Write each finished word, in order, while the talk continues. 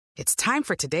It's time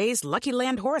for today's Lucky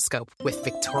Land horoscope with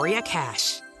Victoria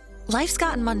Cash. Life's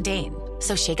gotten mundane,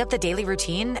 so shake up the daily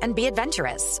routine and be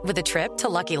adventurous with a trip to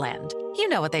Lucky Land. You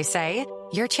know what they say,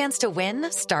 your chance to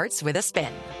win starts with a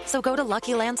spin. So go to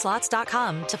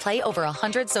LuckyLandSlots.com to play over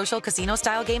 100 social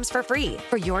casino-style games for free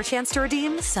for your chance to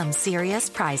redeem some serious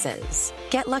prizes.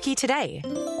 Get lucky today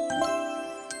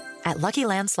at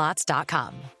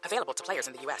LuckyLandSlots.com. Available to players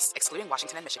in the U.S., excluding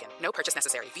Washington and Michigan. No purchase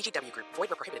necessary. VGW Group. Void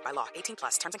where prohibited by law. 18+.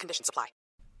 Terms and conditions apply.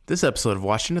 This episode of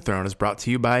Watching the Throne is brought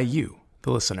to you by you,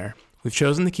 the listener. We've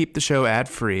chosen to keep the show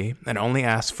ad-free and only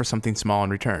ask for something small in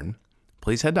return.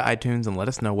 Please head to iTunes and let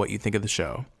us know what you think of the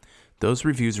show. Those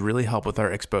reviews really help with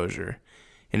our exposure.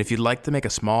 And if you'd like to make a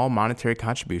small monetary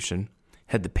contribution,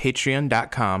 head to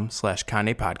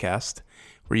patreon.com/Kanye Podcast,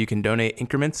 where you can donate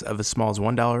increments of as small as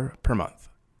 $1 per month.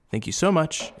 Thank you so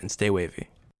much, and stay wavy.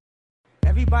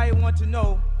 Everybody want to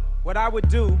know what I would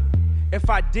do if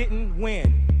I didn't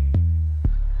win.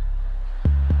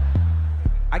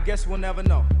 I guess we'll never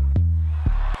know.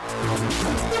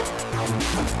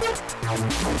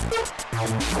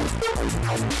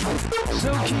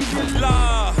 So keep it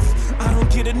love. I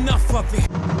don't get enough of it.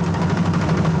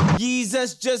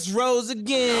 Jesus just rose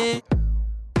again.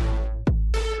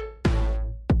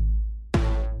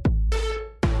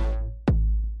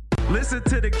 Listen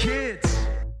to the kids.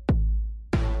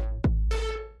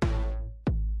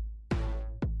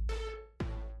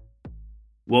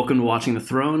 Welcome to Watching the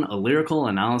Throne, a lyrical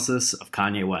analysis of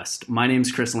Kanye West. My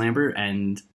name's Chris Lambert,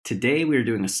 and today we are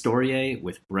doing a StorYe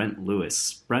with Brent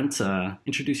Lewis. Brent,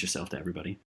 introduce yourself to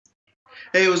everybody.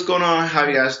 Hey, what's going on? How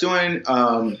you guys doing?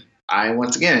 I'm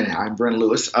Brent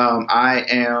Lewis. I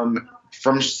am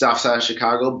from Southside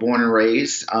Chicago, born and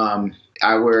raised.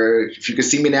 If you can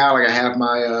see me now, like I have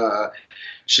my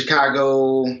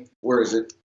Chicago, where is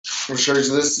it? What shirt is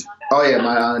this? Oh yeah,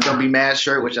 my Don't Be Mad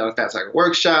shirt, which I was at like a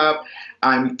workshop.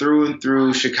 I'm through and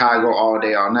through Chicago all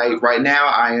day, all night. Right now,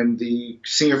 I am the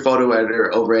senior photo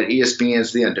editor over at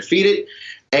ESPN's The Undefeated.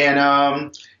 And I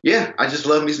just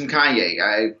love me some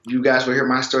Kanye. You guys will hear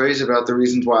my stories about the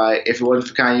reasons why, if it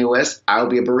wasn't for Kanye West, I would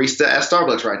be a barista at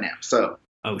Starbucks right now. So.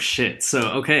 Oh shit! So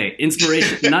okay,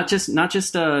 inspiration, not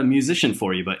just a musician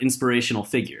for you, but inspirational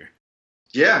figure.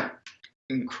 Yeah,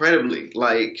 incredibly.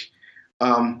 Like,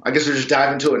 I guess we'll just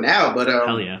dive into it now. But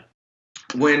hell yeah.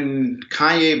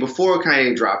 Before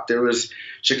Kanye dropped, there was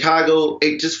Chicago.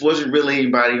 It just wasn't really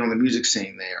anybody on the music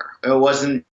scene there. It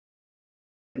wasn't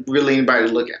really anybody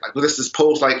to look at. Like, this is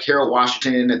post like Harold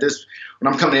Washington.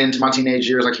 When I'm coming into my teenage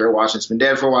years, like Harold Washington's been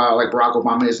dead for a while. Like Barack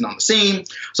Obama isn't on the scene,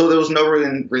 so there was no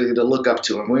really to look up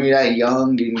to him. When you're that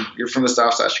young and you're from the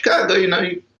South Side of Chicago, you're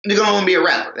gonna want to be a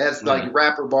rapper. That's like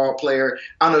rapper, ball player.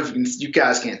 I don't know if you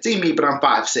guys can't see me, but I'm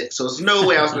 5'6", so there's no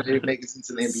way I was going to make it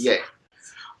into the NBA.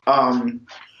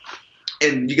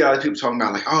 And you got people talking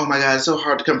about like, oh my God, it's so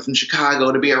hard to come from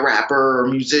Chicago to be a rapper or a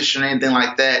musician or anything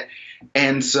like that.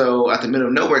 And so at the middle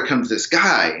of nowhere comes this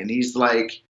guy, and he's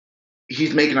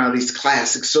making all these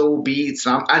classic soul beats.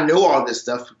 And I know all this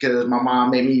stuff because my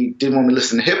mom didn't want me to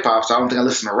listen to hip hop, so I don't think I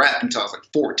listened to rap until I was like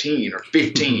 14 or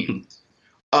 15.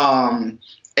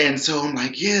 And so I'm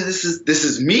like, yeah, this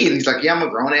is me. And he's like, yeah, I'm a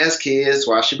grown ass kid,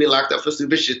 so I should be locked up for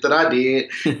stupid shit that I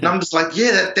did. And I'm just like,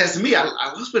 yeah, that's me. I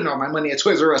love spending all my money at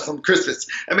Toys R Us on Christmas.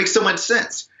 That makes so much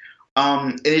sense.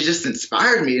 And it just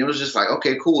inspired me. It was just like,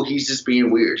 okay, cool. He's just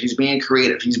being weird. He's being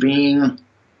creative. He's being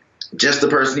just the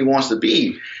person he wants to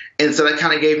be. And so that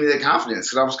kind of gave me the confidence,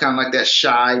 because I was kind of like that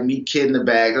shy, meek kid in the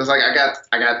bag. I was like,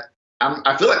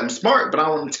 I feel like I'm smart, but I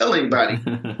don't want to tell anybody.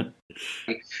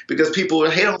 Because people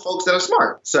hate on folks that are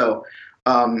smart. So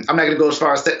I'm not going to go as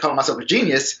far as calling myself a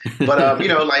genius, but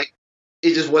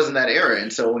it just wasn't that era.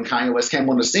 And so when Kanye West came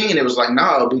on the scene, it was like,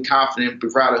 no, be confident, be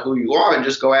proud of who you are, and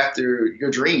just go after your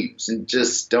dreams, and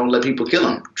just don't let people kill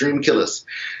them. Dream killers.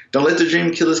 Don't let the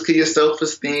dream killers kill your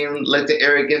self-esteem. Let the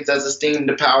arrogance as esteem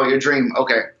to power your dream.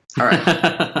 Okay. All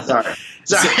right. Sorry.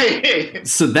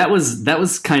 So that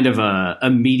was kind of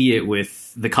immediate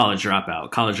with the College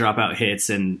Dropout. College Dropout hits,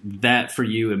 and that for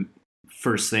you,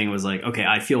 first thing was like, okay,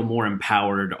 I feel more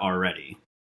empowered already.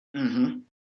 Mm-hmm.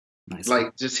 Nice.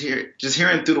 Like just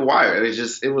hearing Through the Wire,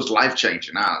 it was life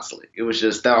changing. Honestly, it was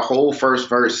just that whole first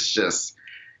verse. Just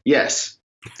yes,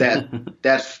 that's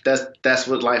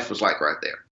what life was like right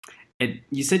there. And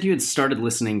you said you had started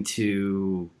listening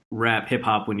to rap, hip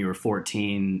hop when you were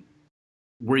 14.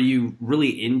 Were you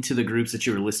really into the groups that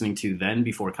you were listening to then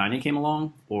before Kanye came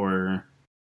along, or?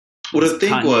 Well, the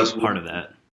thing was part of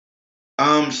that.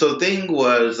 So the thing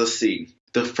was, let's see.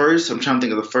 I'm trying to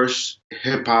think of the first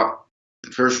hip hop,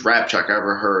 first rap track I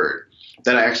ever heard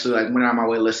that I actually went out of my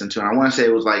way to listen to. And I want to say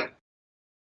it was like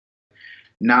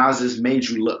Nas's Made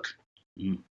You Look.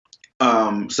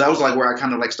 So that was like where I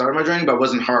kind of like started my journey, but I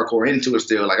wasn't hardcore into it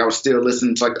still. Like I was still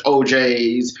listening to like the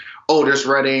OJs, Otis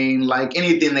Redding, like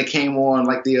anything that came on,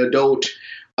 like the adult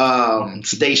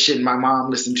station my mom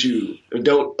listened to,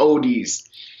 adult oldies.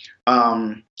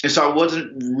 And so I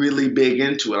wasn't really big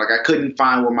into it. Like I couldn't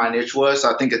find what my niche was.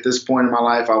 So I think at this point in my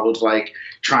life, I was like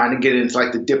trying to get into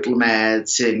like the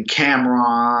Diplomats and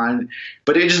Cameron,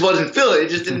 but it just wasn't feeling. It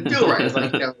just didn't feel right. It's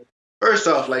like, first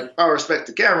off, like I respect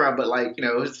the Cameron, but like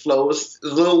his flow was a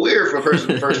little weird for a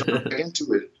person first to get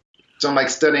into it. So I'm like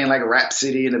studying like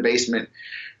Rhapsody in the basement.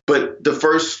 But the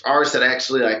first artist that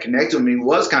actually like connected with me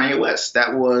was Kanye West.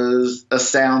 That was a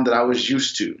sound that I was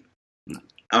used to.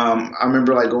 I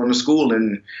remember like going to school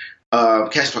and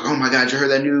cats like, oh my God, you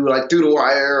heard that new like Through the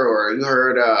Wire, or you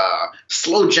heard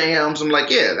Slow Jams. I'm like,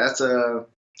 yeah, that's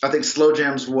I think Slow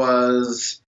Jams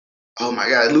was, oh my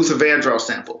God, Luther Vandross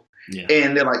sample. Yeah.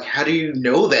 And they're like, how do you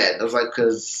know that? I was like,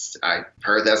 because I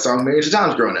heard that song millions of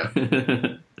times growing up.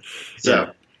 So.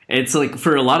 Yeah. It's like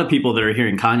for a lot of people that are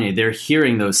hearing Kanye, they're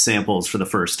hearing those samples for the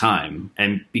first time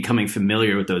and becoming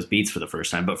familiar with those beats for the first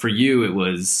time. But for you, it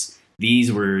was,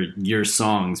 these were your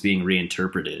songs being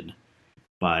reinterpreted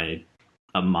by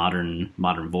a modern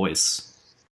voice.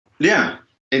 Yeah.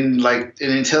 And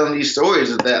in telling these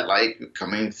stories of that, like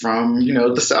coming from,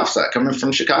 the South Side, coming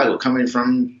from Chicago, coming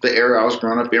from the era I was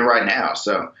growing up in right now.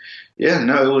 So yeah,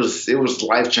 no, it was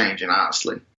life changing,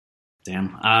 honestly.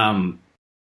 Damn.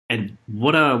 And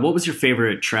what was your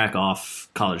favorite track off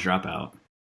College Dropout?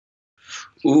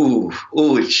 Ooh,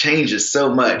 it changes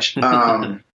so much.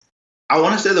 I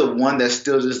want to say the one that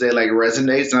still to this day like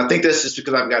resonates, and I think that's just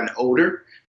because I've gotten older,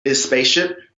 is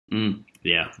Spaceship.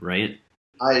 Yeah, right.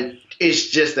 It's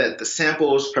just that the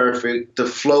sample was perfect, the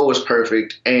flow was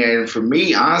perfect, and for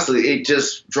me, honestly, it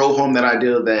just drove home that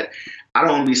idea that I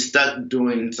don't want to be stuck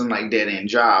doing some like dead end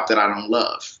job that I don't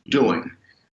love doing.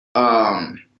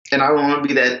 And I don't want to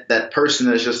be that person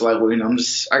that's just like, well,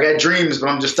 I got dreams, but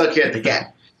I'm just stuck here at the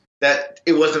Gap. That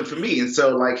it wasn't for me. And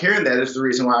so like hearing that is the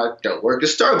reason why I don't work at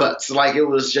Starbucks. Like it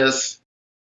was just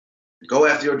go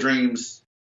after your dreams,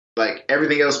 like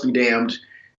everything else be damned.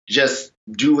 Just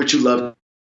do what you love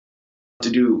to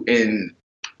do. And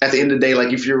at the end of the day,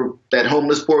 like if you're that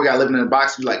homeless poor guy living in a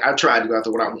box, be like, I tried to go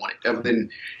after what I wanted other than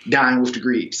dying with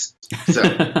degrees. So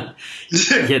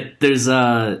yeah, there's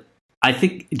I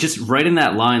think just right in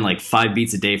that line, like 5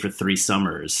 beats a day for 3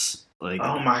 summers. Like,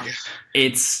 oh my God.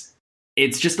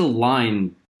 It's just a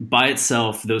line by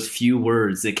itself, those few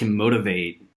words that can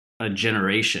motivate a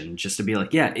generation just to be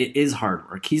like, yeah, it is hard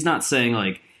work. He's not saying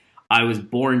like, I was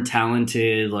born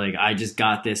talented. Like I just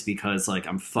got this because like,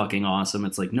 I'm fucking awesome.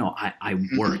 It's like, no, I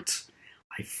worked.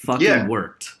 I fucking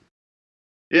worked.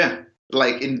 Yeah.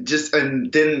 Like, and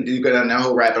then you go down that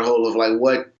whole rabbit hole of like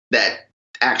what that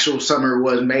actual summer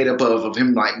was made up of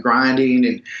him like grinding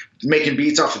and making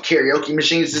beats off of karaoke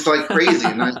machines, just like crazy.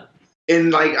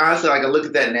 And like honestly, like I look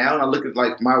at that now and I look at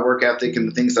like my work ethic and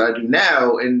the things that I do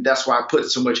now, and that's why I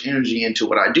put so much energy into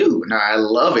what I do, and I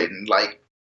love it. And like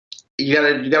you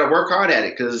gotta work hard at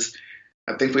it, because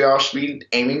I think we all should be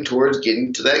aiming towards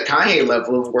getting to that Kanye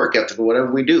level of work ethic or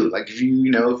whatever we do. Like if you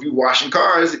washing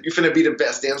cars, you're finna be the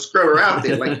best damn scrubber out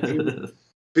there. Like if you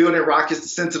building rockets to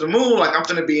send to the moon, like I'm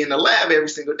finna be in the lab every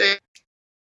single day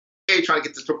trying to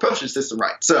get this propulsion system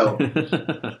right. So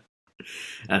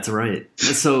that's right.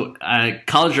 So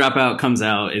College Dropout comes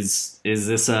out. Is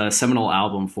this a seminal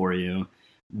album for you?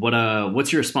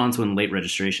 What's your response when Late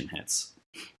Registration hits?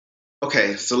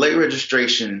 Okay, so Late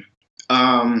Registration,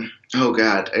 oh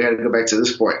God, I gotta go back to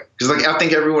this point, because like I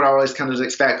think everyone always kind of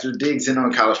X Factor digs in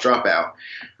on College Dropout.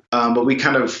 But we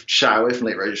kind of shy away from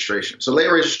Late Registration. So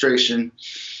Late Registration,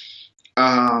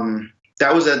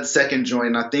 that was that second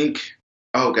joint. I think,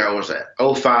 oh God, what was that?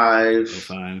 05.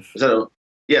 05.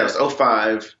 Yeah, it was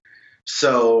 05.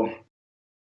 So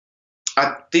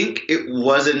I think it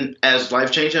wasn't as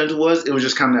life-changing as it was. It was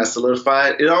just kind of as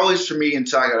solidified. It always, for me,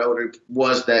 until I got older,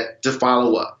 was that to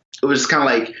follow up. It was kind of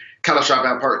like College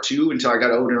Dropout Part 2 until I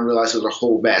got older and realized it was a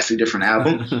whole vastly different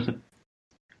album.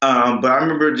 But I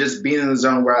remember just being in the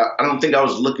zone where I don't think I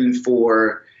was looking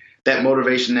for that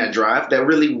motivation, that drive. That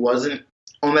really wasn't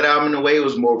on that album in a way. It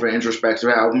was more of an introspective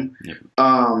album. Yeah.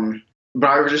 But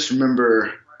I just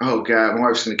remember, oh God, my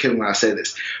wife's going to kill me when I say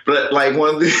this. But like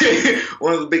one of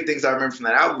the big things I remember from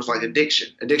that album was like Addiction.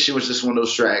 Addiction was just one of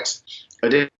those tracks.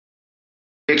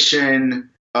 Addiction,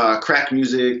 Crack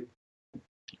Music,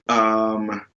 oh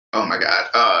my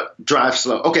God. Drive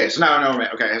Slow. Okay, so now I know, man.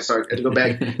 Okay, sorry. I had to go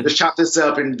back. Let's chop this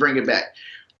up and bring it back.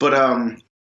 But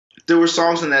there were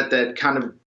songs in that kind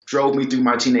of drove me through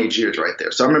my teenage years right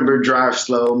there. So I remember Drive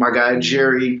Slow. My guy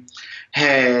Jerry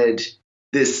had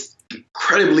this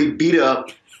incredibly beat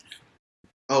up,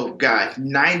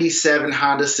 97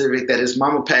 Honda Civic that his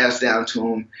mama passed down to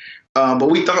him. But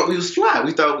we thought we was fly.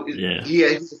 We thought he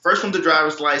was the first one to drive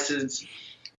his license.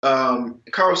 The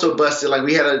car was so busted. Like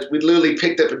we literally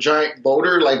picked up a giant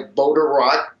boulder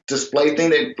rock display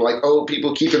thing that like old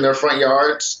people keep in their front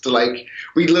yards. To like,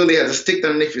 we literally had to stick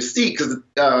them underneath your seat because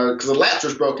the latch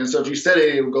was broken. So if you set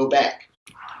it, it would go back.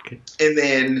 Okay. And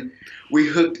then we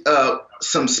hooked up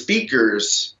some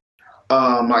speakers,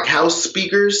 like house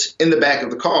speakers, in the back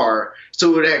of the car,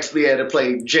 so it actually had to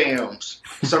play jams.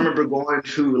 So I remember going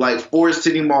to like Forest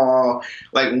City Mall,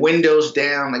 like windows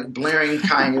down, like blaring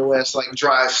Kanye West, like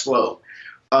Drive Slow.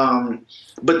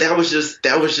 But that was just the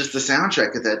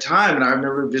soundtrack at that time, and I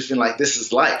remember just being like, "This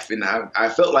is life," and I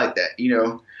felt like that, you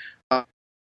know.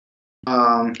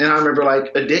 And I remember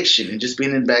like addiction and just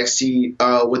being in the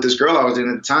backseat with this girl I was in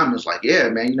at the time. It was like, "Yeah,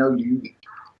 man, you know,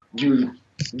 you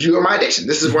are my addiction.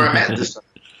 This is where I'm at this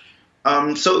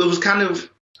time." So it was kind of,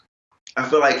 I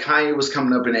feel like Kanye was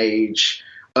coming up in age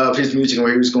of his music and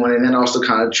where he was going, and then also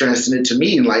kind of transcended to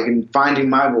me and like in finding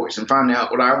my voice and finding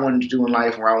out what I wanted to do in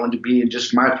life, where I wanted to be, and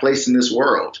just my place in this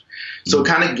world. So it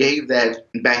kind of gave that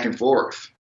back and forth.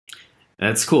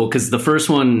 That's cool, because the first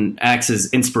one acts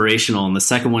as inspirational, and the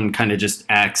second one kind of just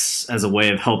acts as a way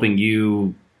of helping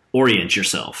you orient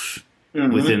yourself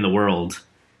within the world.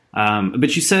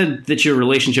 But you said that your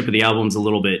relationship with the album's a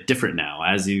little bit different now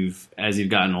as you've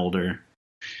gotten older.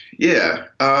 Yeah.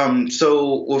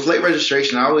 So with Late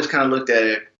Registration, I always kind of looked at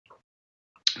it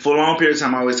for a long period of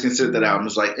time. I always considered that album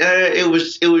was like, it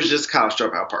was just College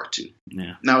Dropout Part 2.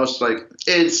 Yeah. Now it's like,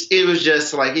 it was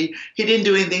just like, he didn't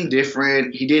do anything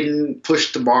different. He didn't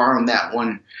push the bar on that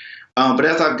one. But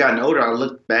as I've gotten older, I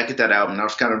look back at that album and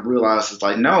I've kind of realized it's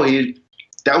like, no,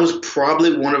 that was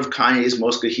probably one of Kanye's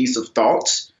most cohesive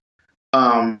thoughts.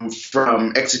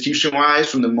 From execution wise,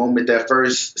 from the moment that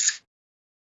first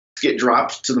skit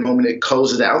drops to the moment it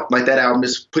closes out, like that album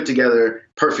is put together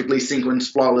perfectly,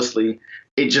 sequenced flawlessly.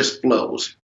 It just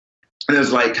flows. And it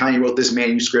was like Kanye wrote this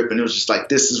manuscript, and it was just like,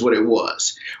 this is what it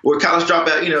was. Where College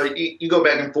Dropout, you know, you go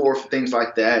back and forth, things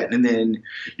like that, and then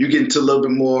you get into a little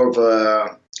bit more of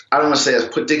a, I don't want to say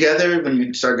it's put together, when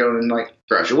you start going like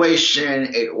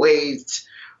Graduation,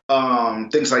 808,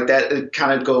 things like that. It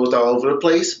kind of goes all over the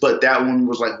place, but that one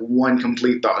was like one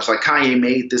complete thought. It's like Kanye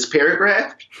made this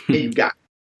paragraph, and you got it.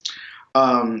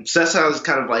 So that's how it's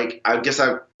kind of like, I guess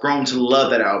I've grown to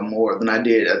love that album more than I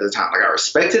did at the time. Like I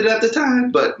respected it at the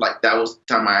time, but like that was the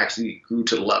time I actually grew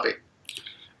to love it.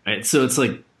 Right. So it's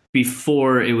like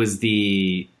before it was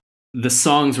the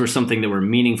songs were something that were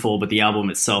meaningful, but the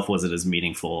album itself wasn't as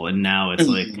meaningful. And now it's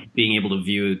like being able to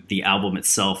view the album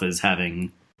itself as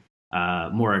having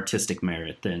more artistic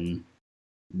merit than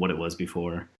what it was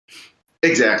before.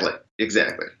 Exactly.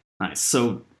 Nice.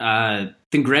 So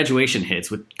then Graduation hits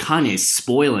with Kanye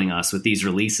spoiling us with these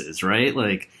releases, right?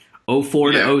 Like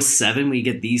 04 to 07, we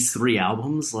get these 3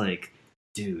 albums. Like,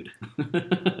 dude.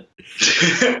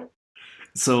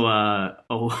 So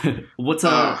what's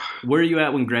where are you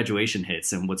at when Graduation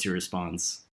hits, and what's your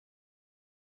response?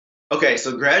 Okay,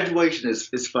 so Graduation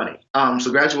is funny.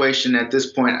 So Graduation at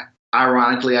this point,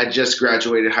 ironically, I just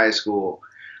graduated high school.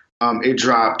 It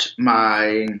dropped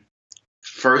my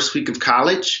first week of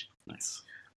college. Nice.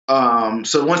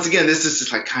 So once again, this is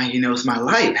just like, Kanye knows my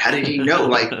life. How did he know?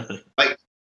 like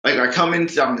I come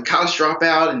into, I'm the college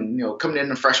dropout, and you know, coming in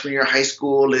the freshman year of high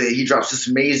school, and he drops this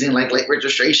amazing like Late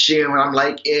Registration when I'm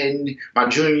like in my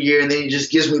junior year, and then he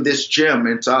just gives me this gem.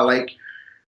 And so I like,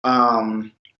 oh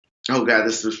god,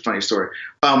 this is a funny story.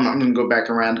 I'm gonna go back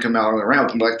around and come out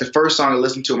around. Like the first song I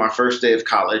listened to on my first day of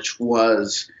college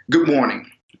was Good Morning.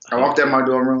 I walked out of my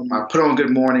dorm room, I put on Good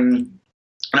Morning,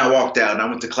 and I walked out and I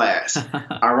went to class.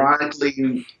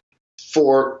 Ironically,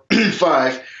 5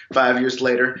 years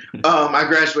later, I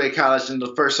graduated college, and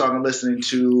the first song I'm listening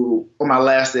to on my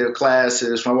last day of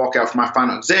classes when I walk out for my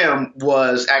final exam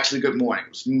was actually Good Morning.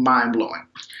 It was mind blowing.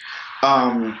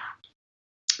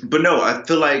 But no, I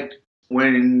feel like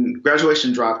when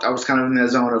Graduation dropped, I was kind of in that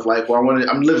zone of like, well,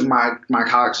 I'm living my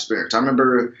college experience. I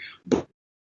remember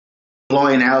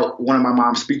blowing out one of my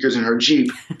mom's speakers in her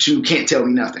Jeep to Can't Tell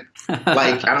Me Nothing.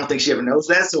 Like, I don't think she ever knows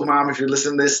that. So, Mom, if you're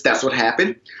listening to this, that's what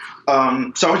happened. So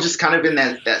I was just kind of in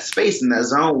that space, in that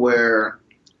zone where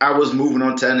I was moving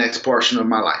on to the next portion of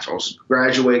my life. I was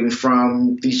graduating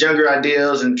from these younger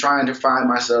ideals and trying to find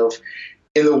myself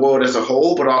in the world as a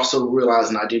whole, but also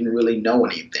realizing I didn't really know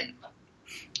anything.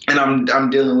 And I'm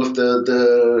dealing with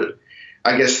the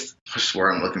I guess, what's the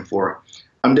word I'm looking for?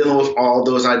 I'm dealing with all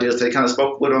those ideas they kind of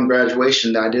spoke with on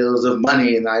graduation, the ideas of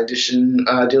money and the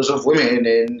ideas of women,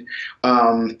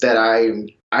 and that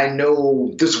I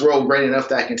know this world great enough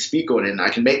that I can speak on it and I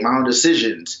can make my own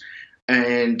decisions,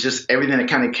 and just everything that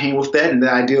kind of came with that, and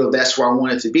the idea of that's where I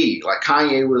wanted to be. Like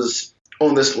Kanye was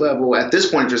on this level at this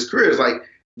point of his career. It's like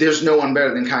there's no one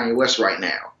better than Kanye West right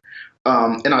now,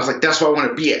 and I was like, that's where I want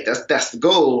to be at. That's the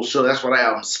goal. So that's what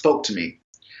album spoke to me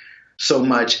so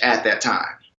much at that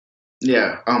time.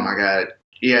 Yeah. Oh my God.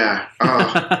 Yeah.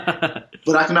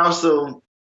 But I can also,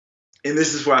 and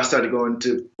this is where I started going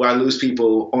to where I lose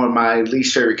people on my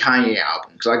least favorite Kanye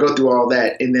album. So I go through all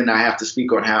that, and then I have to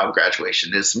speak on how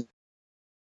Graduation is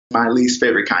my least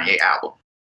favorite Kanye album.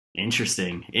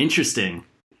 Interesting.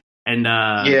 And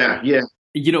yeah.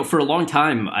 You know, for a long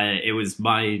time, it was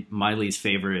my least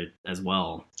favorite as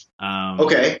well.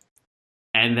 Okay.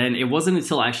 And then it wasn't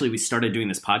until actually we started doing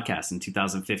this podcast in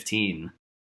 2015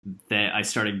 that I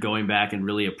started going back and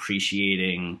really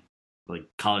appreciating like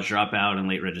College Dropout and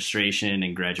Late Registration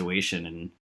and Graduation.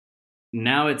 And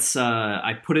now it's,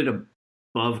 I put it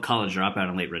above College Dropout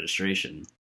and Late Registration,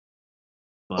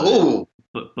 but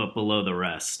below the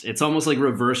rest. It's almost like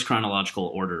reverse chronological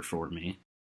order for me.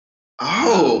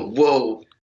 Oh, well,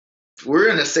 we're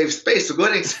in a safe space. So go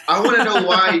ahead. I want to know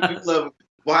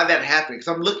why that happened. Because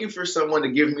I'm looking for someone to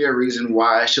give me a reason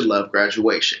why I should love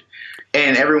Graduation.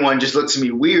 And everyone just looks at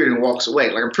me weird and walks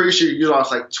away. Like, I'm pretty sure you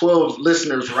lost like 12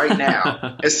 listeners right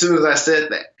now as soon as I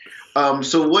said that.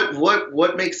 So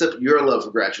what makes up your love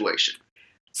for Graduation?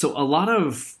 So a lot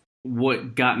of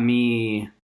what got me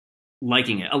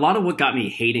liking it, a lot of what got me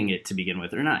hating it to begin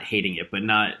with, or not hating it, but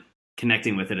not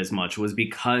connecting with it as much, was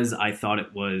because I thought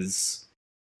it was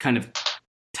kind of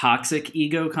toxic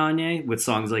ego Kanye with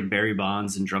songs like Barry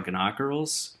Bonds and Drunken Hot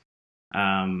Girls.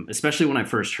 Especially when I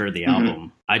first heard the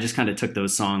album, I just kind of took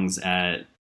those songs at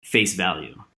face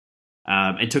value.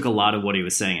 And took a lot of what he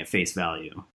was saying at face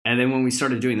value. And then when we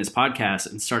started doing this podcast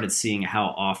and started seeing how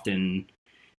often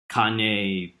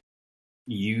Kanye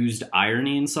used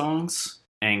irony in songs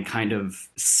and kind of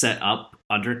set up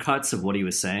undercuts of what he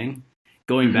was saying,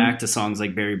 going back to songs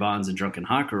like Barry Bonds and Drunken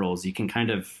Hot Girls, you can kind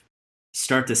of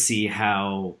start to see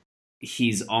how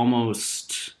he's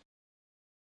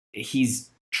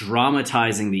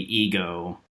dramatizing the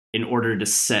ego in order to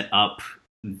set up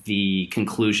the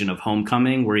conclusion of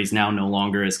Homecoming, where he's now no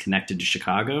longer as connected to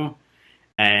Chicago,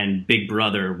 and Big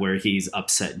Brother, where he's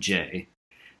upset Jay.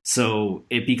 So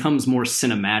it becomes more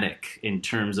cinematic in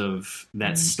terms of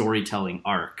that storytelling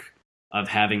arc of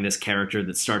having this character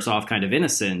that starts off kind of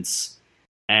innocent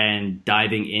and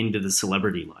diving into the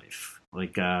celebrity life.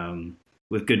 Like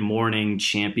with Good Morning,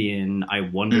 Champion, I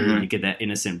Wonder, you get that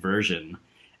innocent version.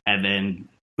 And then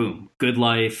boom, Good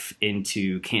Life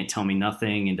into Can't Tell Me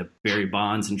Nothing, into Barry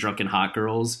Bonds and Drunken Hot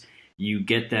Girls. You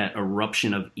get that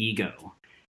eruption of ego.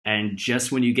 And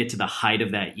just when you get to the height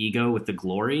of that ego with the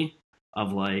glory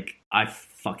of like, I've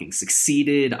fucking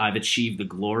succeeded, I've achieved the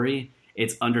glory,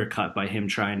 it's undercut by him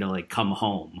trying to like come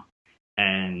home.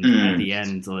 And at the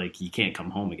end, like, you can't come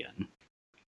home again.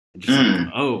 Just like,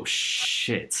 oh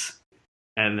shit.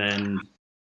 And then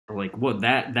like, what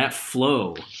that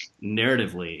flow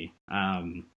narratively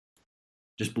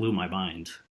just blew my mind.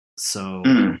 So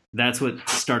that's what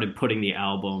started putting the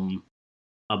album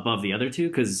above the other two,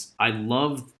 because I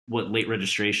love what Late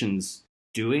Registration's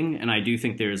doing, and I do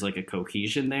think there's like a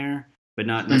cohesion there, but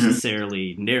not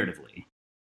necessarily narratively.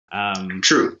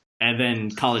 True. And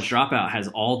then College Dropout has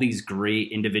all these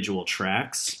great individual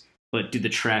tracks, but do the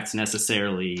tracks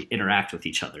necessarily interact with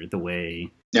each other the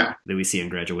way that we see in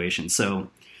Graduation? So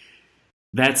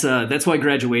that's why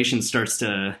Graduation starts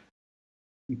to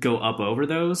go up over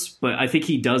those. But I think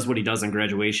he does what he does on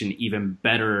Graduation even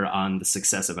better on the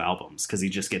successive albums, because he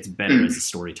just gets better as a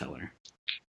storyteller.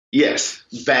 Yes,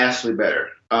 vastly better.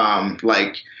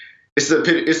 Like it's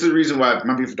the reason why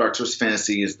My Beautiful Dark Twisted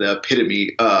Fantasy is the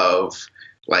epitome of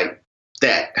like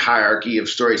that hierarchy of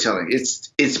storytelling.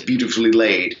 It's beautifully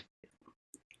laid.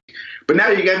 But now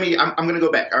you got me. I'm gonna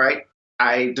go back. All right.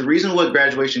 The reason what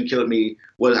Graduation killed me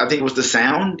was, I think it was the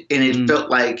sound, and it felt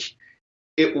like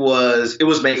it was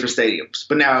made for stadiums.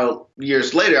 But now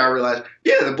years later, I realized,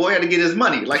 the boy had to get his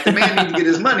money. Like the man needed to get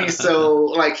his money, so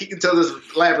like he can tell this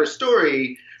elaborate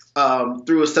story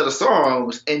through a set of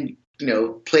songs, and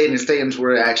play it in stadiums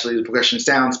where actually the progression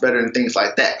sounds better and things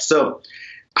like that. So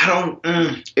I don't.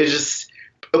 It's just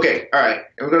okay. All right,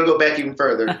 and we're gonna go back even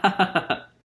further.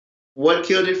 What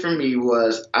killed it for me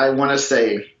was, I want to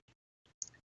say,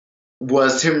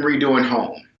 was him redoing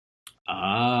Home.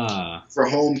 For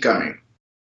Homecoming.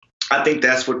 I think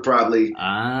that's what probably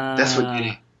that's what did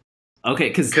it. Okay,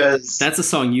 because that's a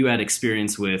song you had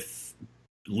experience with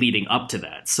leading up to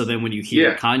that. So then when you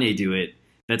hear Kanye do it,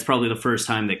 that's probably the first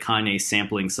time that Kanye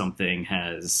sampling something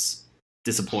has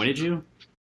disappointed you.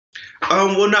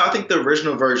 Well, no, I think the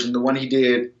original version, the one he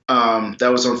did, that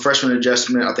was on Freshman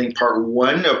Adjustment, I think part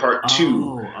 1 or part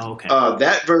 2. Oh, okay.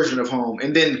 That version of Home,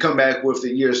 and then come back with the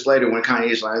years later when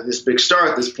Kanye's like this big star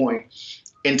at this point,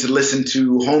 and to listen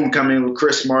to Homecoming with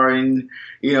Chris Martin,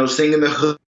 singing the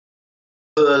hook,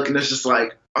 and it's just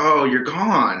like, oh, you're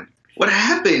gone. What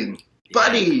happened,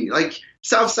 buddy? Like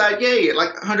Southside, yay!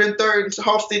 Like 103rd and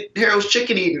Halsted Harold's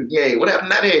Chicken Eating, yay! What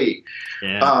happened that day?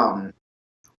 Yeah.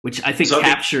 Which I think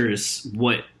captures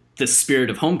what the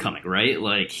spirit of Homecoming, right?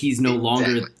 Like he's no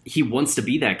longer, he wants to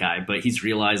be that guy, but he's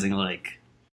realizing like,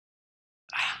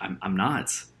 I'm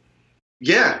not.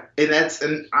 Yeah.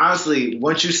 And honestly,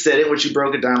 once you said it, once you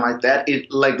broke it down like that,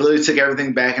 it like literally took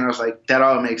everything back. And I was like, that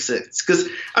all makes sense. Cause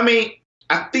I mean,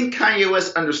 I think Kanye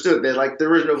West understood that like the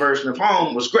original version of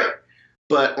Home was great,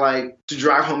 but like to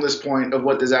drive home this point of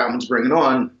what this album's bringing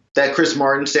on, that Chris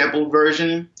Martin sampled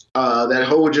version, that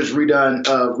whole just redone,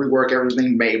 rework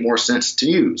everything made more sense to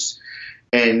use.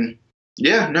 And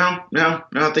yeah, no,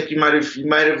 I think you might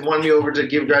have won me over to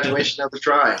give Graduation another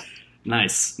try.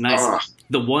 Nice.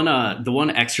 The one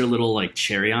extra little like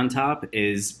cherry on top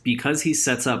is because he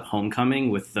sets up Homecoming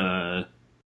with the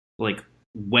like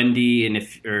Wendy, and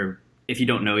if you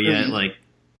don't know yet, like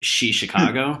She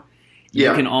Chicago,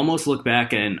 you can almost look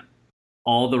back and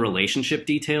all the relationship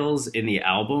details in the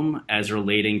album as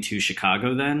relating to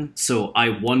Chicago then. So I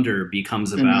Wonder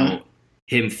becomes about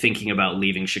him thinking about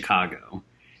leaving Chicago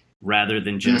rather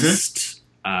than just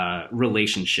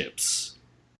relationships,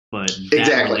 but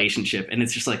that relationship. And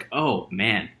it's just like, oh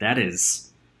man, that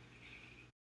is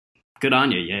good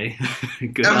on you, Ye.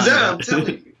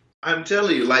 I'm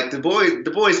telling you, like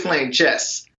the boy's playing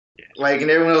chess. Like,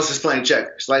 and everyone else is playing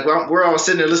checkers. Like, we're all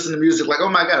sitting there listening to music like, oh,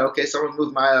 my God, okay, someone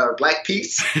moved my black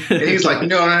piece. And he's like,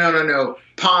 no.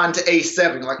 Pawn to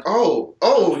A7. Like, oh,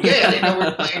 yeah, I didn't know we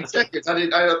were playing checkers. I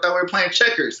thought we were playing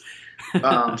checkers.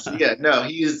 So, yeah, no,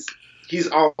 he's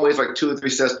always like 2 or 3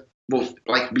 steps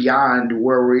like beyond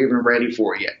where we're even ready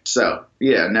for yet. So,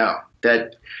 yeah, no. All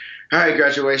right,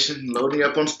 Graduation, load me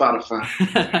up on Spotify.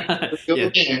 Let's go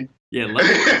again. Yeah,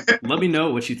 let me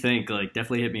know what you think. Like,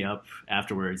 definitely hit me up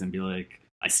afterwards and be like,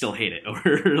 I still hate it, or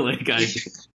like,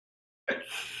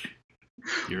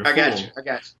 you're a fool. I got you.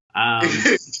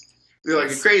 You're like,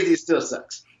 you're crazy. It still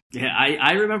sucks. Yeah,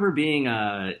 I remember being.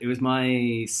 It was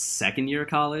my second year of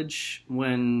college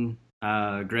when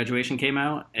Graduation came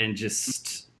out, and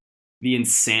just the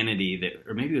insanity that,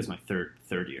 or maybe it was my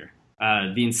third year.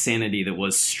 The insanity that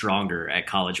was Stronger at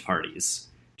college parties.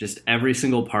 Just every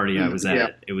single party I was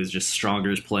at, it was just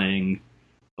Stronger's playing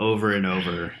over and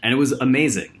over. And it was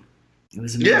amazing.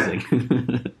 Yeah.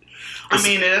 I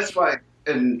mean, that's why,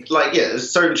 and like, yeah,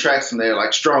 there's certain tracks in there,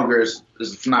 like Stronger is a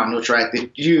phenomenal track that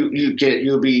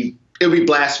it'll be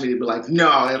blasphemy to be like,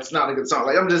 no, that's not a good song.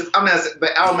 Like,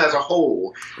 the album as a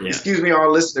whole, excuse me,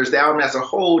 our listeners, the album as a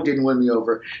whole didn't win me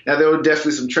over. Now, there were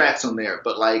definitely some tracks on there,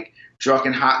 but like Drunk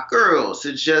and Hot Girls,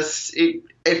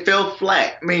 it fell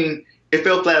flat. I mean, it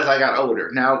fell flat as I got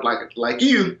older. Now, like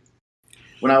you,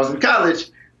 when I was in college,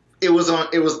 it was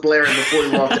blaring before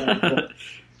we walked in.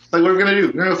 Like, what are we gonna do?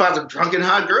 We're gonna find some drunken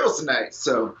hot girls tonight.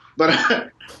 So, but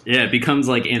yeah, it becomes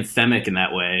like anthemic in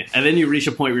that way, and then you reach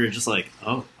a point where you're just like,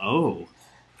 oh,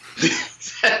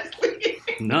 exactly.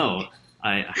 No,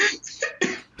 I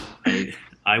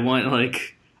want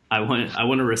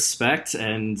to respect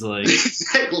and like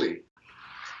exactly.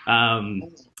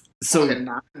 So.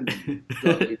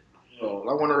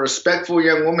 I want a respectful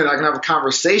young woman I can have a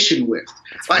conversation with.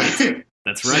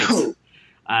 That's right.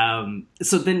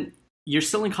 So then you're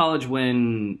still in college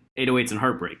when 808s and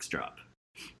Heartbreaks drop.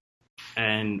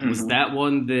 And was that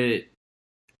one that,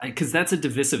 because that's a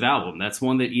divisive album. That's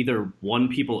one that either won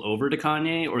people over to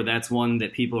Kanye, or that's one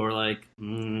that people are like,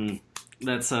 I'm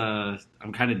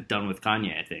kind of done with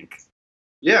Kanye, I think.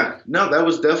 Yeah, no, that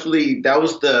was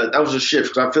a shift,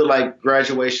 because I feel like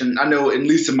Graduation, I know at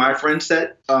least in my friend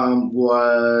set,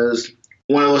 was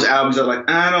one of those albums that like,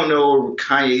 I don't know where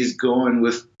Kanye's going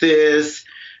with this.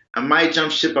 I might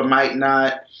jump ship, I might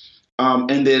not.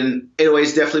 And then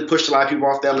 808s definitely pushed a lot of people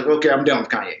off that. Like, okay, I'm done with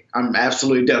Kanye. I'm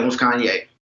absolutely done with Kanye.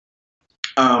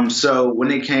 So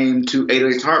when it came to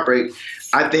 808s Heartbreak,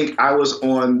 I think I was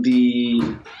on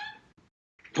the...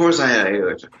 Where was I at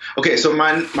 808s? Okay, so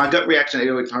my gut reaction to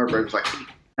 808s Heartbreak was like,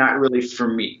 not really for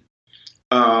me.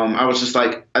 I was just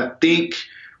like, I think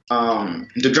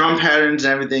the drum patterns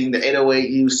and everything, the 808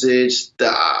 usage,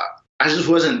 I just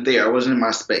wasn't there. I wasn't in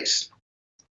my space.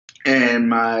 And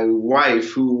my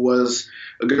wife, who was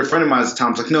a good friend of mine at the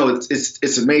time, was like, "No,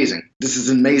 it's amazing. This is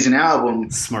an amazing album."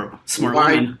 Smart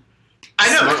woman. I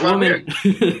know. Smart woman.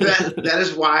 That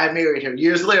is why I married her.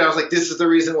 Years later, I was like, "This is the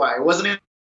reason why." It wasn't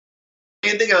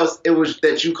anything else. It was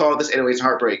that you called this 808s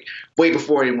Heartbreak way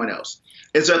before anyone else.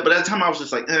 And so, but at the time, I was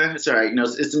just like, "It's all right. You know,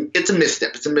 it's a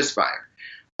misstep. It's a misfire."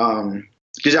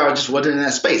 Because I just wasn't in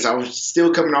that space. I was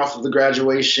still coming off of the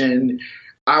graduation.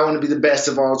 I want to be the best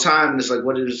of all time. And it's like,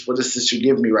 what is this you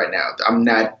give me right now? I'm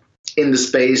not in the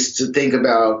space to think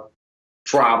about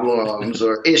problems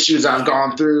or issues I've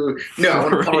gone through. No, I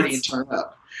want to party and turn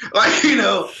up. Like, you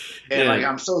know, and like,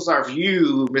 I'm so sorry for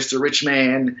you, Mr. Rich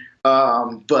Man,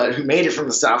 but who made it from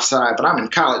the South Side, but I'm in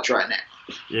college right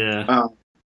now. Yeah.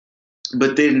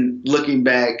 But then looking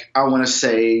back, I want to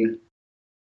say,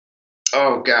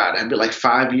 oh God, I'd be like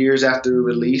 5 years after it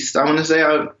released. I want to say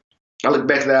I look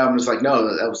back at that album and it's like, no,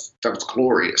 that was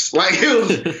glorious. Like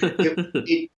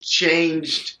it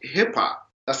changed hip hop.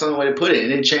 That's the only way to put it.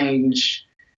 And it changed.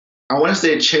 I want to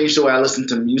say it changed the way I listened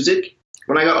to music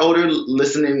when I got older.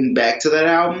 Listening back to that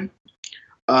album,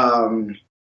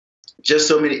 just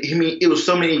so many. I mean, it was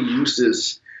so many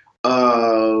uses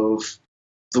of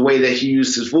the way that he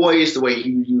used his voice, the way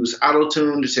he used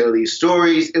autotune to tell these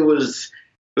stories. It was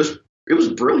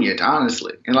brilliant,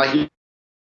 honestly, and like.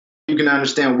 You can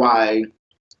understand why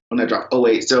when that dropped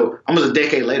 08. So almost a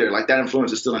decade later, like that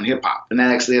influence is still in hip hop. And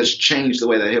that actually has changed the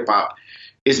way that hip hop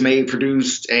is made,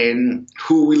 produced, and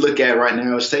who we look at right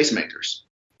now as tastemakers.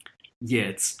 Yeah,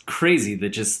 it's crazy that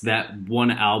just that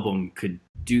one album could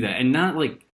do that. And not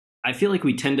like, I feel like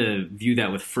we tend to view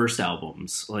that with first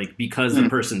albums, like because the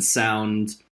person's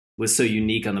sound was so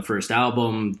unique on the first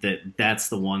album that's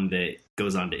the one that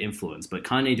goes on to influence. But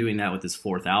Kanye doing that with his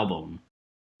fourth album,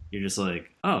 you're just like,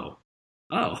 oh,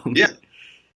 yeah.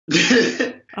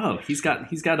 Oh, he's got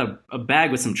a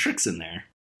bag with some tricks in there.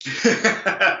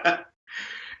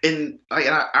 And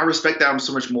I respect that album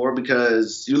so much more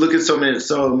because you look at so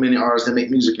many artists that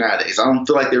make music nowadays. I don't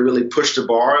feel like they really pushed the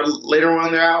bar later on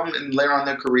in their album and later on in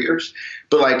their careers.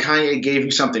 But like Kanye gave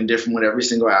you something different with every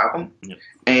single album. Yep.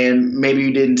 And maybe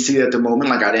you didn't see it at the moment,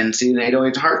 like I didn't see it in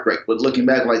 808 Heartbreak. But looking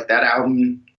back, like that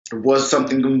album was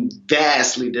something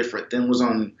vastly different than was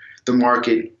on the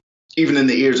market, even in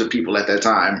the ears of people at that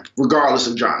time, regardless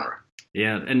of genre.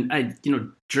 Yeah, and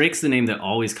Drake's the name that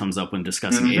always comes up when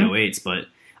discussing 808s, but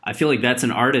I feel like that's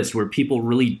an artist where people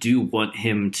really do want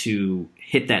him to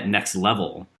hit that next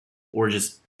level or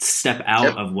just step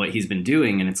out of what he's been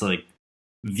doing. And it's like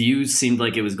Views seemed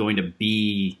like it was going to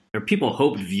be, or people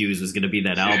hoped Views was going to be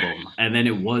that album. And then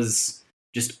it was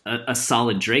just a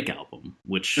solid Drake album,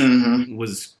 which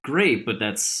was great, but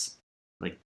that's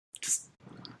like, just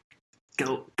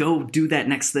go do that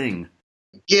next thing.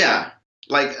 Yeah.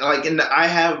 Like, I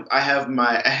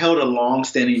held a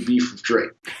long-standing beef with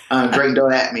Drake. Drake,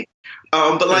 don't at me.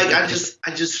 But like, I just,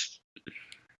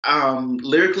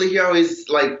 lyrically, he always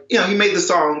he made the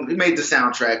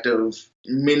soundtrack of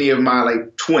many of my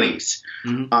like 20s.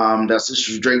 That's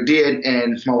just what Drake did,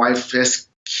 and my wife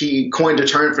he coined a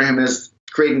term for him as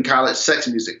creating college sex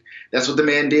music. That's what the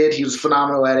man did. He was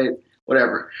phenomenal at it.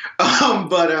 Whatever.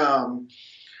 But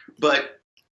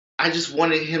I just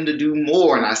wanted him to do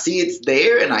more, and I see it's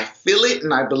there, and I feel it,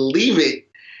 and I believe it,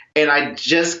 and I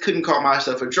just couldn't call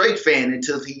myself a Drake fan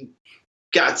until he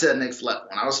got to the next level.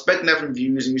 And I was expecting that from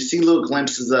Views, and you see little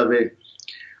glimpses of it.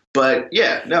 But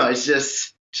yeah, no, it's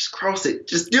just cross it.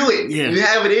 Just do it. Yeah. You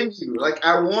have it in you. Like,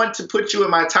 I want to put you in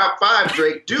my top 5,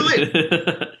 Drake. Do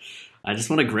it. I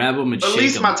just want to grab him and shake him. At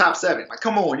least my top 7. Like,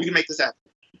 come on, you can make this happen.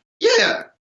 Yeah.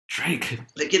 Drake.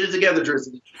 Like, get it together,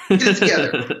 Drizzy. Get it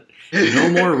together. No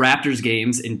more Raptors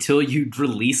games until you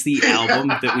release the album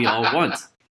that we all want.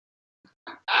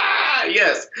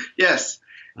 Yes.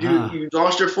 You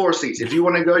lost your 4 seats. If you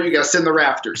want to go, you got to send the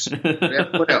Raptors.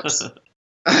 What else?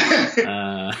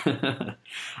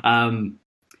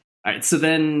 All right, so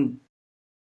then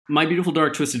My Beautiful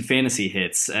Dark Twisted Fantasy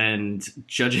hits, and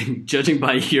judging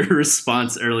by your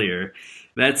response earlier,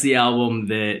 that's the album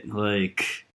that,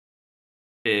 like,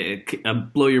 a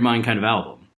blow your mind kind of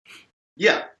album.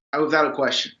 Yeah, without a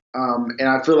question. And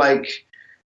I feel like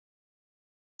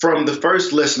from the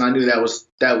first listen, I knew that was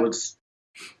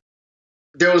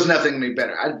there was nothing any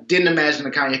better. I didn't imagine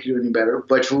that Kanye could do any better,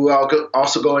 but we all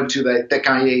also go into that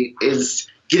Kanye is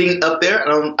getting up there.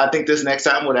 I think this next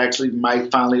album would actually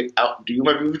might finally outdo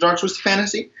My Beautiful Dark Twisted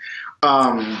Fantasy.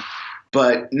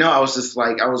 But no, I was just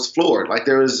like, I was floored. Like,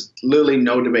 there was literally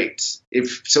no debates.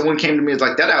 If someone came to me and was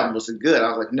like, that album wasn't good, I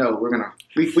was like, no,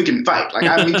 we can fight. Like,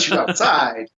 I meet you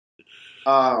outside.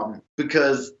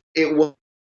 Because it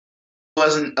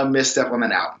wasn't a misstep on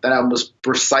that album. That album was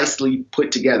precisely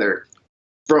put together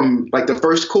from like the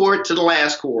first chord to the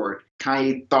last chord.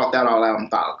 Kanye thought that all out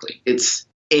methodically. It's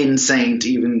insane to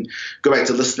even go back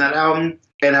to listen to that album.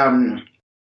 And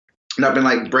I've been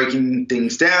like breaking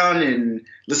things down and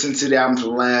listening to the album for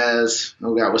the last,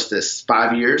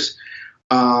 5 years.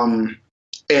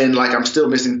 And like I'm still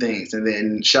missing things. And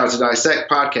then shout out to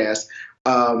Dissect podcast.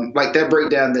 Like that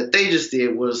breakdown that they just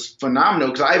did was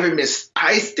phenomenal because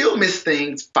I still miss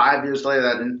things 5 years later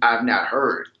that I've not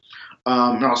heard.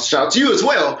 And also shout out to you as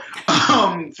well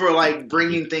for like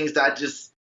bringing things that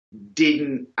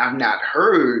I've not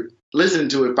heard, listening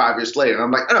to it 5 years later. And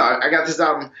I'm like, oh, I got this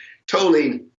album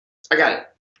totally got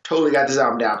this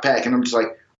album down pat. And I'm just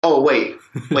like, oh, wait,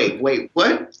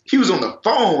 what? He was on the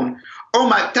phone. Oh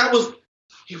my,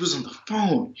 he was on the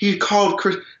phone. He called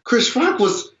Chris Rock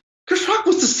was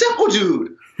the simple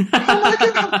dude. Oh my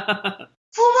God.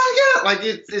 Oh my God. Like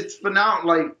it's phenomenal.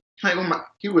 Like, oh my,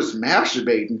 he was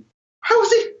masturbating. How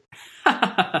was he?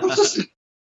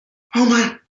 Oh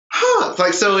my, huh.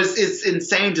 Like, so it's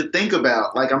insane to think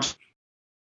about. Like, I'm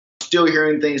still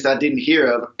hearing things that I didn't hear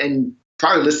of and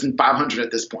probably listened 500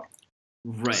 at this point.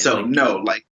 Right. So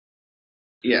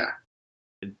yeah.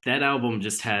 That album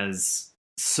just has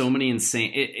so many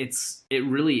insane. It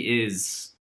really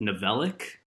is novellic,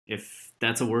 if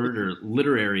that's a word, or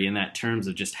literary in that terms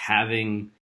of just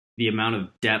having the amount of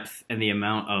depth and the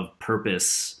amount of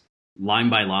purpose, line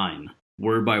by line,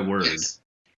 word by word. Yes.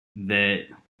 That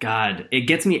God, it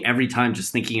gets me every time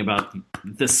just thinking about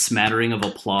the smattering of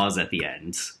applause at the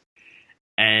end.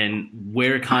 And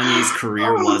where Kanye's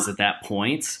career was at that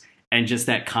point, and just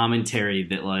that commentary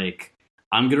that, like,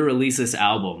 I'm going to release this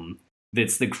album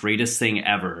that's the greatest thing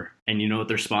ever. And you know what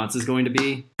the response is going to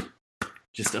be?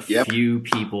 Just a few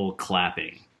people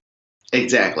clapping.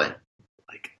 Exactly.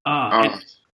 Like,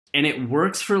 and it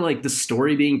works for, like, the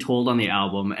story being told on the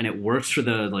album, and it works for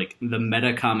the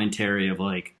meta commentary of,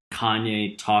 like,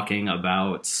 Kanye talking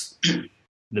about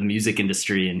the music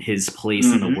industry and his place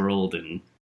in the world, and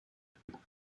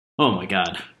oh my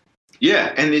God.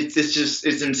 Yeah, and it's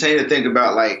insane to think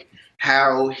about like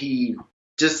how he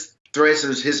just threads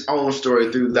his own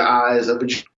story through the eyes of a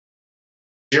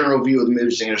general view of the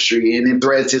music industry, and then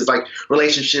threads his like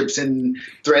relationships and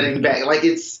threading back. Like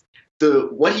it's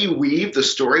what he weaved, the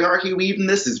story arc he weaved in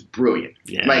this is brilliant.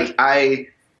 Yeah. I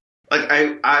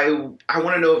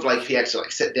want to know if like he actually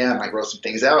like sat down and like wrote some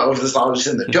things out, or if this all just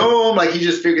in the dome, like he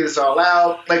just figured this all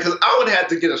out. Like, cause I would have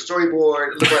to get a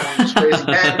storyboard, look like this crazy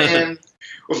Batman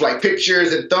with like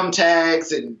pictures and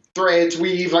thumbtacks and threads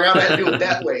weave. Like I would have to do it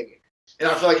that way. And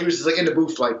I feel like he was just like in the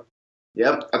booth, like,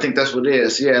 yep, I think that's what it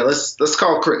is. Yeah, let's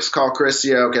call Chris. Call Chris.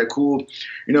 Yeah, okay, cool.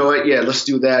 You know what? Yeah, let's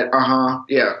do that.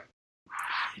 Yeah.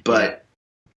 But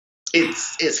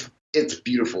it's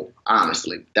beautiful,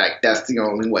 honestly. That's the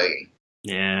only way.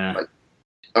 Yeah.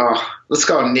 Like, let's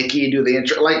call Nikki and do the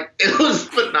intro. Like, it was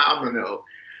phenomenal.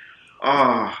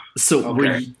 So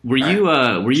okay. Were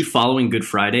you following Good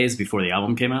Fridays before the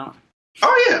album came out?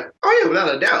 Oh yeah,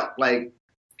 without a doubt. Like,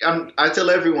 I tell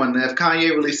everyone that if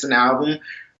Kanye released an album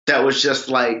that was just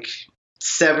like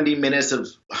 70 minutes of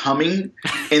humming,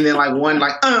 and then like one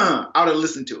like I would have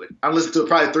listened to it. I listened to it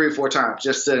probably 3 or 4 times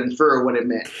just to infer what it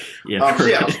meant. Yeah, so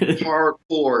yeah, it was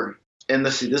hardcore. And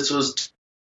let's see, this was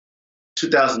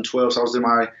 2012, so I was in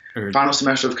my final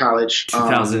semester of college.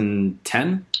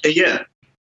 2010. Yeah.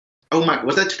 Oh my,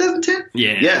 was that 2010?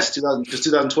 Yeah. Yes,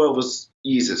 2012 was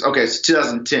Jesus. Okay, so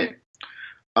 2010.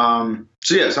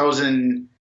 So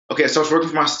I was working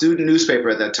for my student newspaper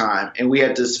at that time, and we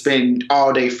had to spend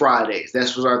all day Fridays.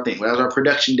 That was our thing. That was our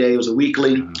production day. It was a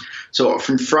weekly. Mm-hmm. So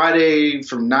from Friday,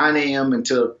 from 9 a.m.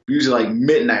 until usually like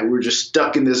midnight, we were just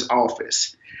stuck in this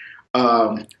office.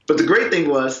 But the great thing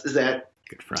is that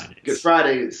Good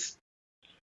Fridays.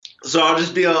 So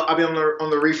I'll be on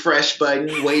the refresh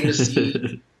button, waiting to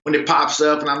see when it pops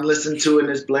up, and I'm listening to it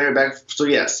and it's blaring back. So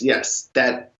yes,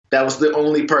 that was the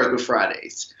only perk of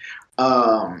Fridays.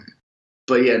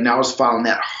 But yeah, now I was following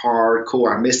that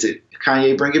hardcore. I miss it.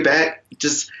 Kanye, bring it back.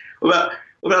 Just what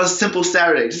about a simple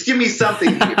Saturday? Just give me something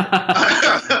here.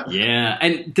 Yeah,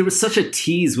 and there was such a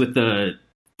tease with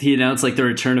he announced like the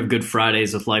return of Good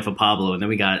Fridays with Life of Pablo, and then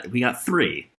we got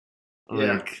 3.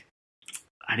 Like,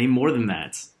 I need more than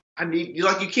that. I need you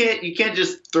can't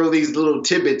just throw these little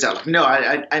tidbits out. Like, no,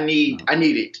 I need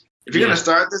it. If you're gonna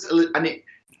start this, I need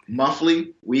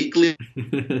monthly, weekly,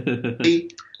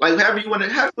 like however you want to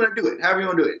do it. However you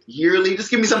want to do it, yearly.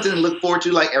 Just give me something to look forward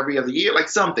to, like every other year, like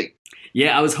something.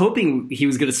 Yeah, I was hoping he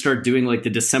was gonna start doing like the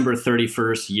December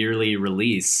 31st yearly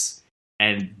release,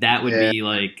 and that would be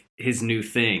like his new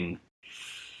thing.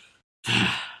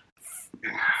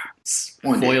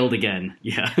 Foiled again.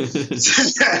 Yeah.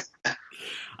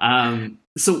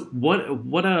 So what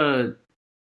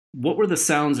were the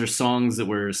sounds or songs that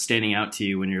were standing out to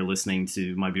you when you're listening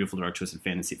to My Beautiful Dark Twisted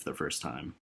Fantasy for the first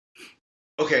time?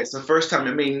 Okay, so first time,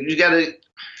 I'm going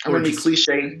to be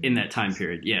cliche. In that time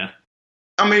period, yeah.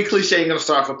 I'm going to be cliche and going to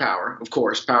start for Power. Of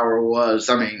course, Power was,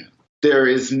 there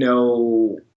is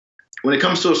no, when it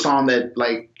comes to a song that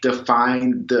like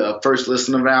defined the first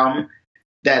listen of the album,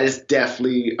 that is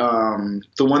definitely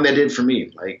the one that did for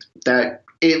me. Like that,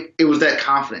 it was that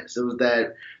confidence. It was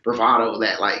that bravado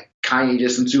that like Kanye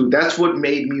just into. That's what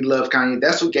made me love Kanye.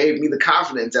 That's what gave me the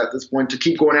confidence at this point to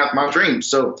keep going after my dreams.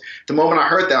 So the moment I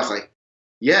heard that, I was like,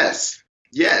 yes.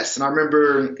 And I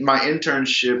remember my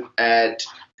internship at,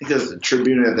 I think it was the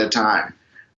Tribune at that time.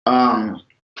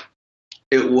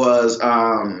 It was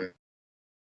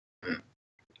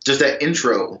just that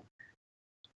intro.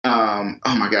 Oh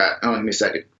my God. Oh, give me a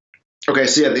second. Okay,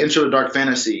 so yeah, the intro to Dark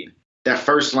Fantasy, that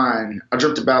first line, I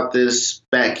dreamt about this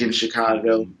back in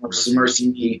Chicago,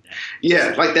 Mercy Me.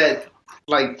 Yeah, like that,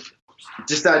 like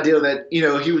just the idea that,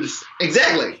 he was,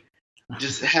 exactly,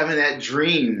 just having that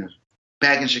dream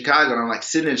back in Chicago. And I'm like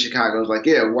sitting in Chicago, I was like,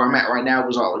 yeah, where I'm at right now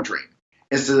was all a dream.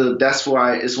 And so that's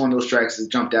why it's one of those tracks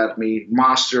that jumped out at me.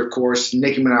 Monster, of course,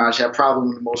 Nicki Minaj had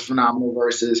probably the most phenomenal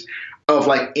verses of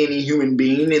like any human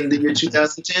being in the year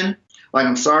 2010. Like,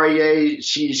 I'm sorry, Ye,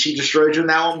 she destroyed you in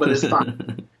that one, but it's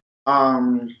fine.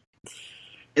 And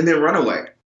then Runaway.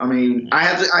 I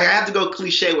have to go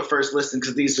cliche with first listen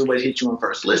because these are what hit you on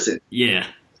first listen. Yeah.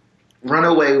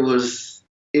 Runaway was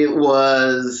I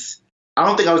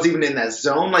don't think I was even in that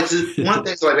zone. Like, one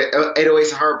thing, so like 808s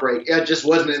and Heartbreak, I just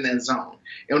wasn't in that zone.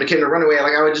 And when it came to Runaway,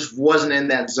 like I just wasn't in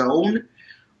that zone.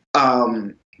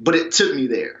 But it took me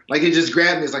there. Like, it just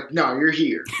grabbed me. It's like, no, you're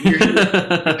here. You're here.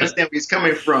 I understand where he's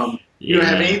coming from. You don't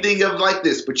have anything of like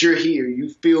this, but you're here. You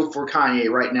feel for Kanye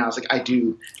right now. It's like, I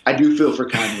do feel for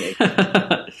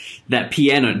Kanye. That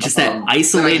piano, just that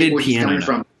isolated piano.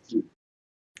 From.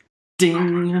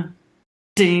 Ding,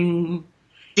 ding,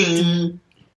 ding,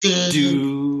 ding.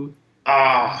 Do.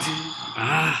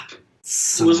 It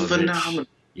was phenomenal.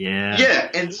 Yeah. Yeah,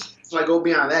 and so I go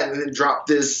beyond that and then drop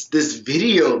this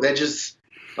video that just,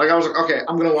 like, I was like, okay,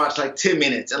 I'm gonna watch like 10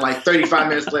 minutes, and like 35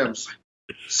 minutes later, I'm just like,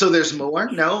 so there's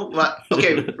more? No? Like,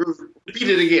 okay, repeat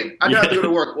it again. I have to go to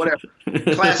work, whatever.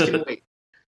 Class can wait.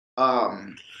 Oh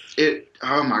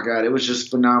my God, it was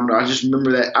just phenomenal. I just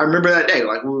remember that. I remember that day.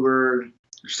 Like, we were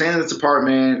staying in this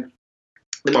apartment.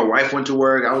 Then my wife went to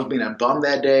work. I was being a bum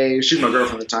that day. She was my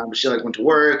girlfriend at the time, but she like went to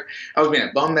work. I was being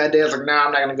a bum that day. I was like, nah,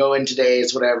 I'm not gonna go in today.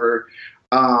 It's whatever.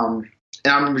 And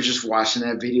I remember just watching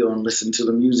that video and listening to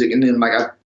the music. And then like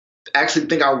I actually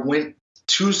think I went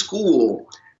to school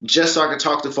just so I could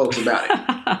talk to folks about it.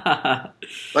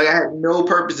 Like, I had no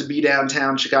purpose to be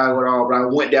downtown Chicago at all, but I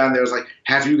went down there. I was like,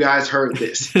 have you guys heard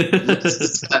this? Let's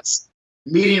discuss.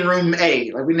 Meeting room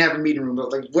A. Like, we didn't have a meeting room,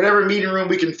 but like whatever meeting room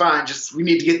we can find, just we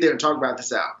need to get there and talk about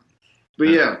this out. But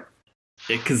yeah.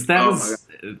 Because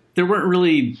there weren't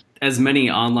really as many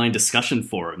online discussion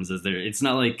forums as there. It's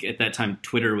not like at that time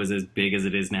Twitter was as big as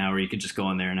it is now, where you could just go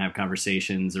on there and have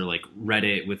conversations, or like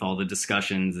Reddit with all the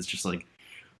discussions. It's just like,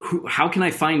 how can I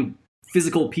find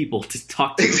physical people to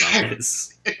talk to about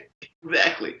this?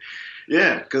 Exactly.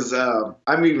 Yeah, because I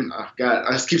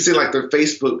just keep seeing like the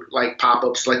Facebook like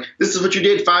pop-ups, like, this is what you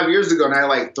did 5 years ago, and I had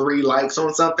like 3 likes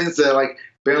on something, so like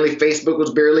barely Facebook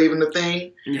was barely even a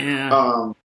thing.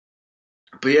 Yeah.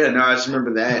 But yeah, no, I just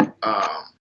remember that.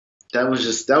 That was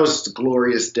just a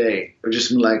glorious day. It was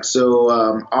just like, so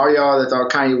all y'all that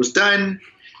thought Kanye was done,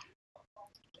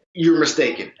 you're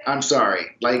mistaken. I'm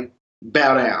sorry. Like,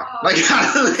 bow down. Like,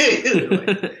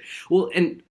 well,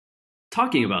 and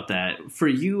talking about that, for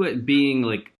you being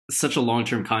like such a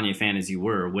long-term Kanye fan as you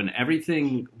were, when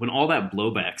all that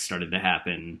blowback started to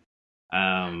happen,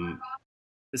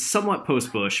 somewhat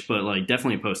post-Bush, but like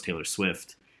definitely post-Taylor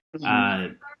Swift,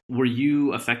 were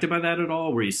you affected by that at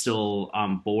all? Were you still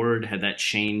on board? Had that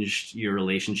changed your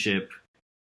relationship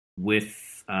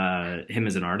with him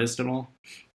as an artist at all?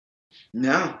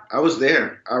 No, I was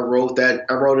there. I wrote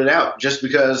it out just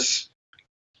because,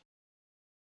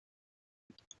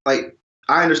 like,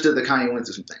 I understood that Kanye went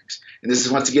through some things. And this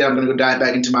is, once again, I'm going to go dive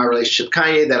back into my relationship with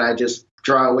Kanye that I just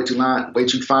draw way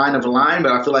too fine of a line,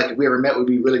 but I feel like if we ever met, we'd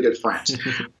be really good friends.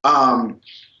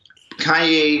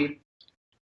 Kanye,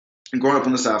 growing up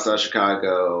on the south side of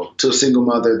Chicago, to a single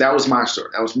mother, that was my story.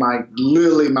 That was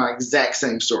literally my exact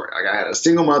same story. Like, I had a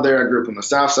single mother. I grew up on the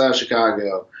south side of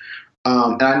Chicago.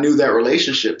 And I knew that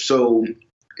relationship. So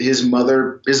his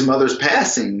mother's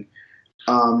passing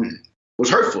was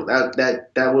hurtful.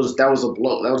 That was a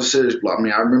blow. That was a serious blow. I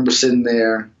mean, I remember sitting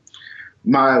there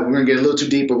we're gonna get a little too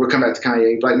deep, but we'll come back to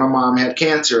Kanye. Like my mom had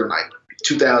cancer in like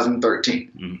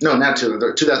 2013. Mm-hmm. No, not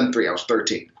 2003. I was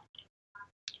 13,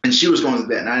 and she was going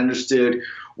through that, and I understood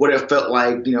what it felt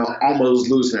like, almost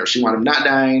losing her. She wound up not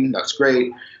dying. That's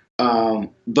great.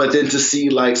 But then to see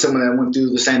like someone that went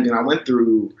through the same thing I went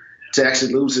through, to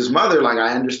actually lose his mother, like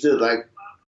I understood like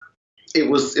it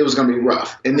was going to be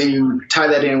rough. And then you tie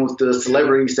that in with the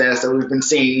celebrity status that we've been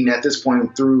seeing at this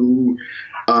point through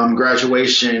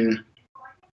graduation.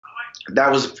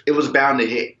 It was bound to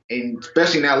hit. And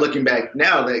especially now looking back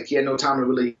now that he had no time to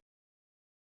really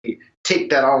take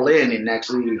that all in and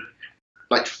actually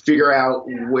like figure out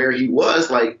where he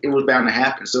was, like it was bound to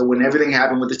happen. So when everything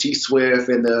happened with the T Swift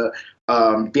and the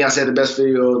Beyonce had the best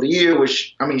video of the year,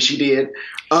 which I mean she did,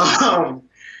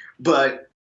 but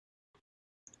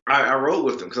I rode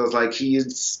with him because I was like,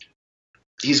 he's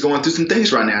going through some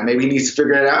things right now. Maybe he needs to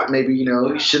figure it out. Maybe he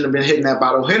shouldn't have been hitting that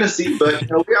bottle of Hennessy, but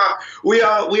we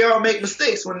all make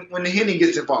mistakes when the Henny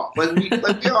gets involved. Like we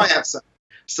all have some.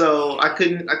 So I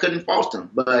couldn't fault him,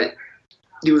 but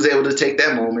he was able to take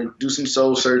that moment, do some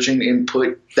soul searching, and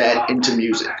put that into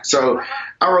music. So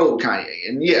I rode with Kanye,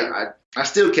 and yeah, I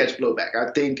still catch blowback.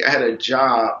 I think I had a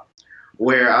job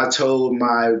where I told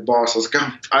my boss, I was like,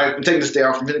 I'm taking this day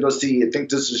off. I'm going to go see, I think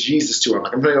this was Jesus tour. I'm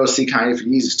like, I'm going to go see Kanye for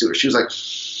Jesus tour. She was like,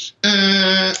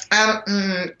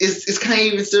 is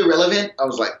Kanye even still relevant? I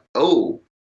was like, oh,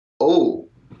 okay.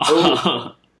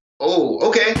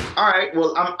 All right.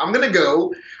 Well, I'm going to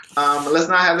go. Let's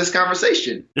not have this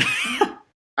conversation.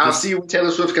 I'll see you when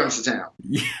Taylor Swift comes to town.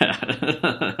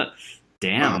 Yeah.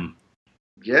 Damn.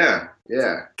 Yeah.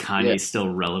 Kanye's still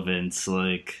relevant.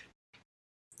 Like.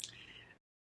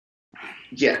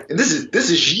 Yeah, and this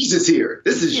is Jesus here.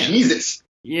 This is Jesus.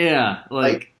 Yeah,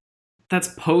 like that's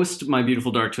post My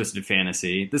Beautiful Dark Twisted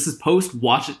Fantasy. This is post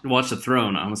Watch the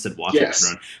Throne. I almost said Watch the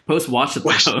Throne. Post Watch the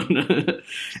Throne.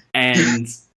 And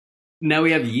now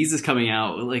we have Yeezus coming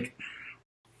out. Like,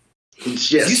 is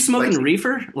you smoking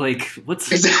reefer? Like, what's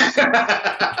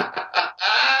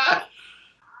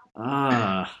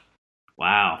wow.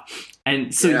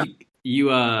 And so you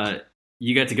got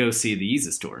to go see the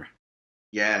Yeezus tour.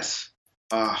 Yes.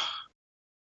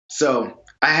 So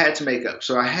I had to make up.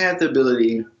 So I had the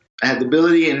ability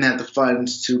and had the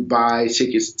funds to buy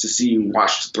tickets to see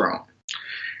Watch the Throne.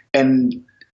 And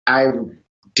I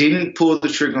didn't pull the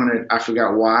trigger on it. I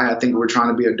forgot why. I think we were trying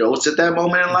to be adults at that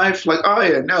moment in life. Like, oh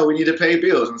yeah, no, we need to pay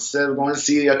bills instead of going to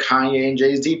see a Kanye and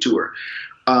Jay-Z tour.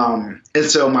 And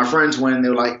so my friends went and they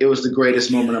were like, it was the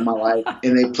greatest moment of my life.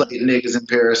 And they played Niggas in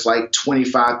Paris like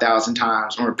 25,000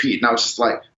 times on repeat. And I was just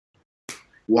like,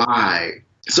 why?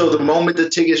 So the moment the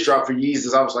tickets dropped for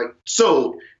Yeezus, I was like,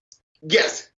 sold.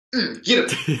 Yes. Get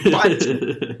them. Buy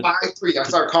 3. I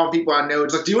started calling people I know.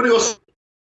 It's like, do you want to go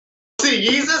see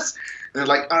Yeezus? And they're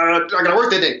like, I got to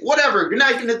work that day. Whatever. You're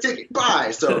not getting the ticket.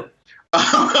 Bye. So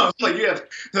like, yeah,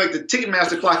 like the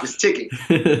Ticketmaster clock is ticking.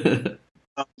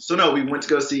 So no, we went to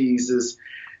go see Yeezus.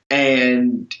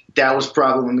 And that was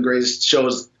probably one of the greatest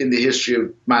shows in the history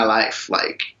of my life,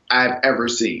 like I've ever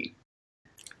seen.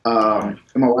 And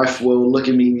my wife will look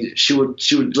at me. She would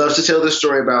love to tell this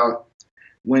story about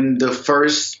when the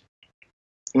first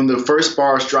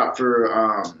bars dropped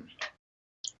for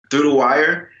Through the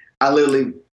Wire. I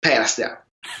literally passed out.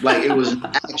 Like it was an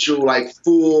actual like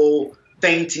full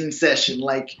fainting session,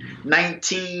 like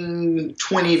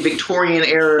 1920 Victorian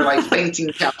era, like fainting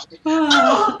couch.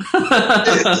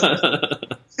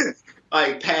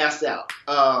 Like passed out.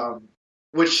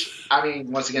 Which, I mean,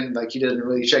 once again, like he doesn't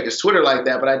really check his Twitter like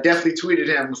that, but I definitely tweeted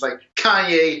him. It was like,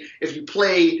 Kanye, if you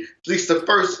play at least the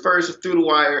first verse of Through the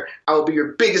Wire, I will be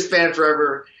your biggest fan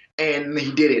forever. And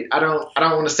he did it. I don't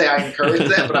want to say I encouraged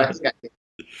that, but I think I did.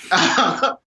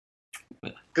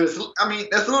 Because, I mean,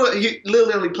 he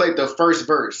literally played the first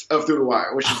verse of Through the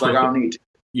Wire, which is like, I don't need to.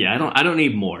 Yeah, I don't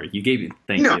need more. You gave me,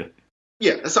 thank you.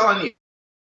 Yeah, that's all I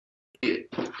need.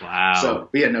 Wow. So,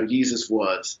 but yeah, no, Yeezus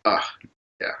was,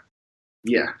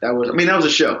 yeah, that was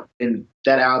a show. And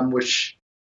that album, which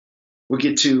we'll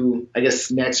get to, I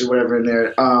guess, next or whatever in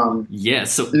there. Yeah,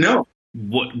 so no.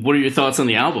 What are your thoughts on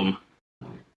the album?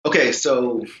 Okay,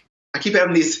 so I keep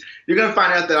having these, you're going to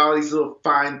find out that all these little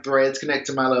fine threads connect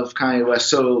to my love of Kanye West.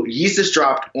 So Yeezus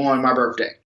dropped on my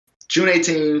birthday, June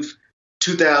 18th,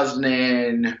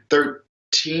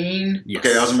 2013. Yes.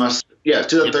 Okay, that was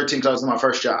 2013 because I was in my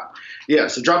first job. Yeah,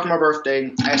 so dropped on my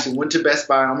birthday. I actually went to Best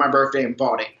Buy on my birthday and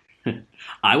bought it.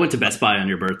 I went to Best Buy on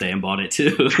your birthday and bought it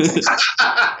too.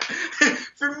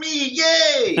 For me,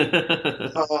 yay!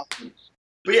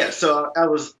 But yeah, so that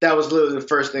was literally the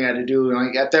first thing I had to do. And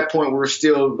like at that point, we were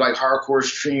still like hardcore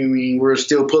streaming. We were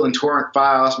still pulling torrent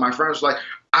files. My friends were like,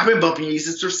 I've been bumping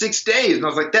Yeezus for 6 days. And I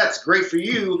was like, that's great for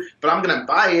you, but I'm going to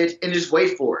buy it and just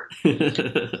wait for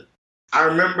it. I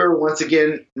remember once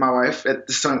again, my wife at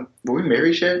the time, were we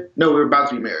married yet? No, we were about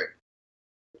to be married.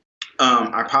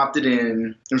 I popped it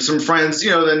in, and some friends,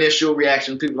 the initial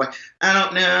reaction, people were like, I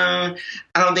don't know.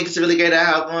 I don't think it's a really good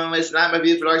album. It's not my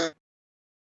beautiful dark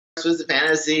twisted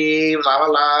fantasy, blah, blah,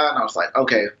 blah. And I was like,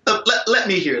 okay, let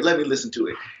me hear it. Let me listen to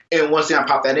it. And once I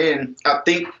popped that in, I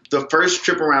think the first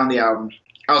trip around the album,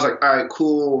 I was like, all right,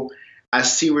 cool. I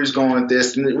see where he's going with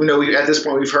this. And, at this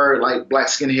point, we've heard, like, Black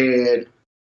Skinhead.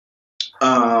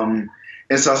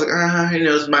 And so I was like,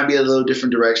 this might be a little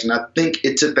different direction. I think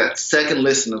it took that second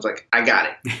listen. I was like, I got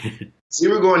it. See,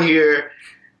 we're going here.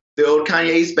 The old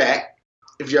Kanye's back,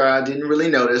 if y'all didn't really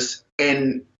notice.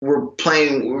 And we're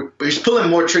he's pulling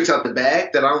more tricks out the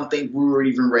bag that I don't think we were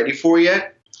even ready for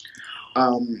yet.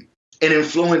 And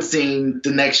influencing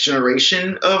the next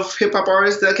generation of hip-hop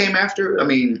artists that came after. I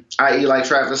mean, i.e. like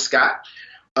Travis Scott.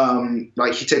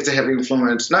 Like he takes a heavy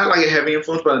influence, not like a heavy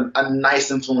influence, but a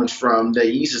nice influence from the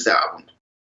Yeezus album.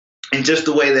 And just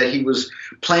the way that he was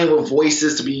playing with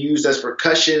voices to be used as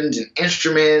percussions and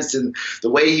instruments, and the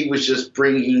way he was just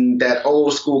bringing that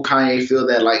old school Kanye feel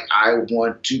that, like, I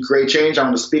want to create change. I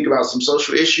want to speak about some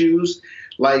social issues.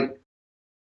 Like,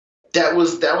 that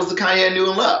was the Kanye I knew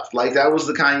and loved. Like, that was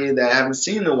the Kanye that I haven't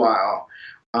seen in a while,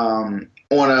 on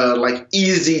a, like,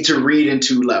 easy to read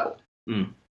into level. Mm.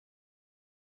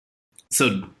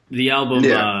 So the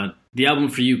album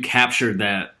for you captured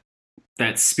that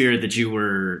spirit that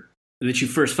you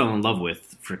first fell in love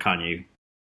with for Kanye,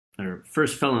 or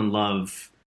first fell in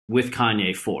love with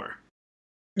Kanye for.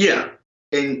 Yeah,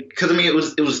 and because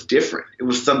it was different. It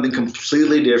was something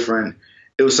completely different.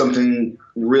 It was something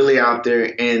really out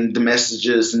there, and the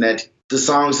messages and that the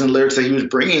songs and lyrics that he was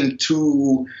bringing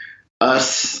to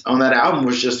us on that album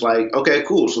was just like, okay,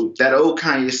 cool. So that old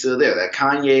Kanye is still there. That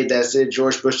Kanye that said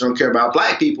George Bush don't care about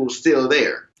black people is still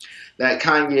there. That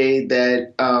Kanye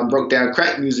that broke down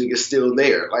crack music is still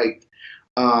there. Like,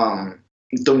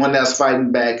 the one that's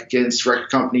fighting back against record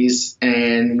companies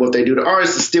and what they do to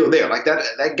artists is still there. Like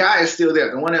that guy is still there.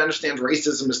 The one that understands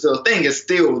racism is still a thing is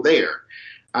still there.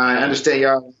 I understand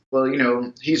y'all.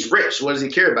 Well, he's rich. What does he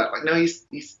care about? Like, no, he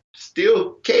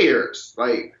still cares.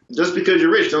 Like, just because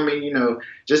you're rich don't mean,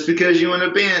 just because you in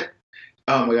a band.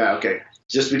 Oh my God. Okay.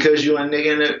 Just because you a nigga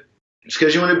in it. Just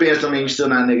because you in a band don't mean you're still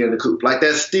not a nigga in the coop. Like,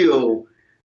 that's still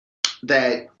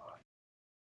that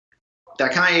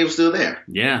Kanye was still there.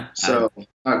 Yeah. So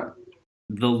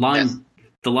the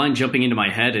line jumping into my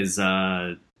head is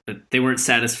they weren't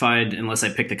satisfied unless I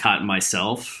picked the cotton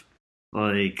myself.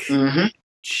 Like,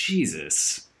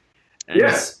 Jesus.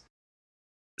 Yes.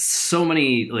 So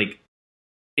many, like,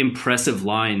 impressive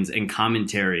lines and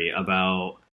commentary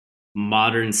about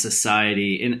modern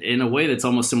society in a way that's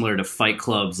almost similar to Fight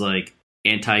Club's, like,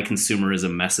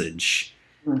 anti-consumerism message.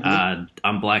 On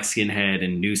Black Skinhead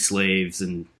and New Slaves,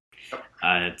 and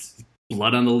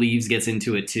Blood on the Leaves gets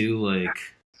into it too. Like,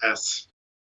 yes,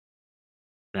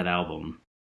 that album.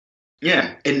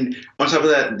 Yeah, and on top of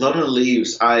that, Blood on the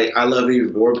Leaves, I love it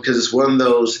even more because it's one of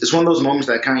those moments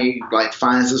that Kanye, like,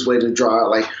 finds his way to draw out,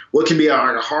 like, what can be a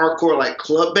hardcore, like,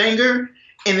 club banger,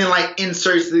 and then, like,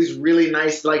 inserts these really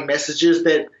nice, like, messages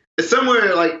that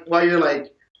somewhere, like, while you're,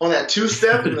 like, on that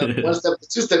two-step and then one step to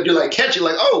two-step, you're like, catch it,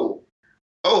 like, oh,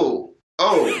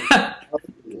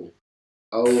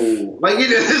 like,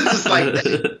 it's just like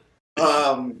that.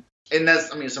 And that's,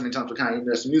 so many times with Kanye,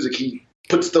 that's music, he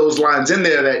puts those lines in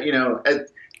there that, at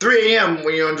 3 a.m.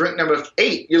 when you're on drink number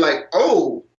 8, you're like,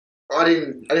 oh, I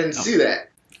didn't see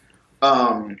that.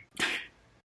 And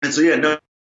so, yeah, no,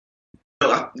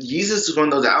 Yeezus is one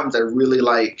of those albums that really,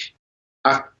 like,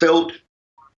 I felt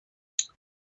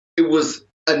it was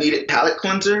a needed palate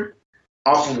cleanser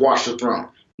off of Watch the Throne.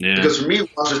 Yeah. Because for me,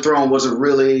 Watch the Throne was a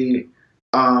really,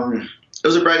 it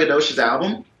was a braggadocious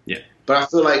album. Yeah. But I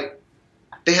feel like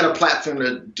they had a platform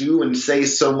to do and say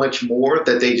so much more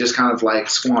that they just kind of, like,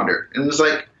 squandered. And it was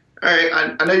like, all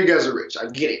right, I know you guys are rich. I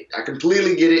get it. I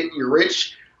completely get it. You're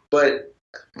rich. But,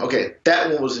 okay,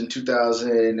 that one was in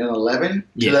 2011.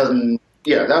 Yeah.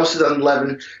 That was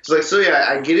 2011. It's like, so, yeah,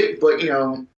 I get it. But,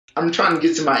 I'm trying to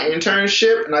get to my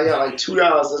internship, and I got, like, $2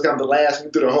 that's going to last me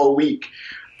through the whole week.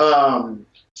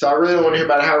 So I really don't want to hear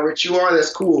about how rich you are.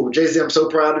 That's cool. Jay-Z, I'm so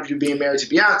proud of you being married to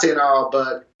Beyonce and all,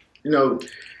 but,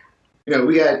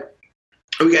 we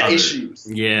got issues.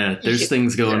 Yeah, there's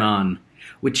things going on.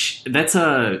 Which,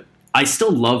 I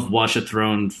still love Watch the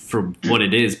Throne for what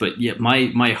it is, but yeah,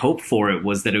 my hope for it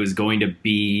was that it was going to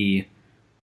be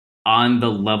on the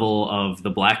level of the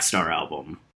Black Star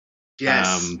album.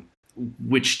 Yes.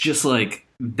 Which just, like,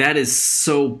 that is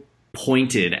so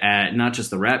pointed at not just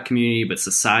the rap community but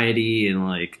society, and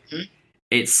like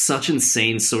it's such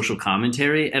insane social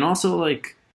commentary, and also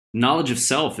like Knowledge of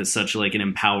Self is such like an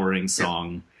empowering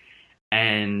song,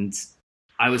 and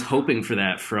I was hoping for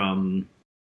that from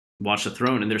Watch the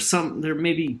Throne. And there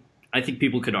maybe, I think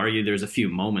people could argue there's a few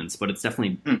moments, but it's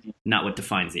definitely not what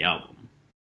defines the album.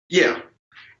 Yeah.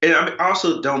 And I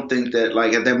also don't think that,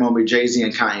 like, at that moment, Jay-Z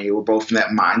and Kanye were both in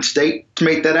that mind state to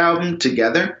make that album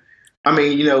together. I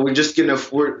mean, you know, we're just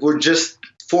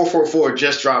 444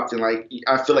 just dropped, and like,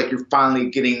 I feel like you're finally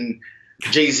getting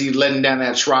Jay-Z letting down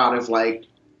that shroud of like,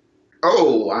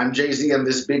 oh, I'm Jay-Z, I'm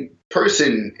this big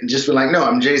person, and just be like, no,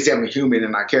 I'm Jay-Z, I'm a human,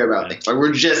 and I care about things. Like,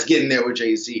 we're just getting there with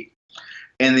Jay-Z.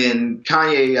 And then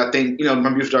Kanye, I think, you know, My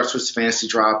Beautiful Dark Twisted Fantasy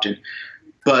dropped, and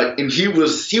he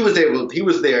was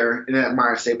there in that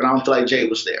mind state, but I don't feel like Jay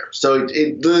was there. So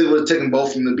it literally would have taken both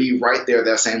of them to be right there at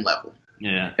that same level.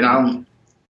 Yeah. And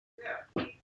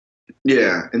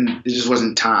and it just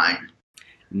wasn't time.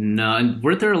 No, and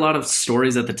weren't there a lot of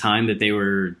stories at the time that there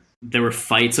were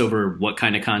fights over what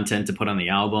kind of content to put on the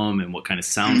album and what kind of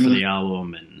sound for the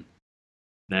album, and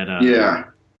that I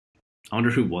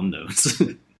wonder who won those.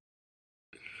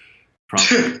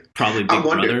 Probably Big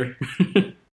Brother.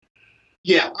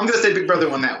 Yeah, I'm gonna say Big Brother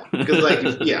won that one because, like,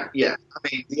 yeah. I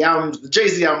mean, the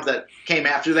Jay-Z albums that came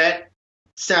after that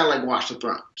sound like Watch the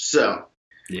Throne. So,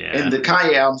 and the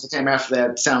Kanye albums that came after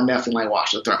that sound nothing like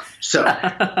Watch the Throne. So,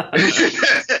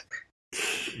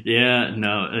 yeah,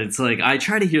 no, it's like I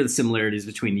try to hear the similarities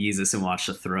between Yeezus and Watch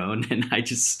the Throne, and I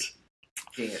just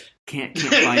can't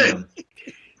find them.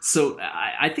 So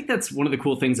I think that's one of the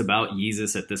cool things about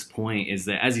Yeezus at this point is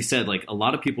that, as you said, like a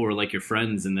lot of people were like your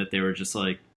friends, and that they were just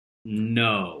like,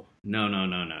 no.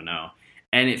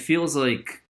 And it feels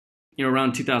like, you know,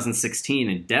 around 2016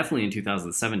 and definitely in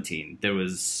 2017, there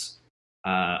was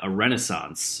a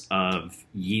renaissance of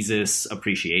Yeezus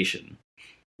appreciation,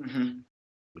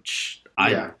 which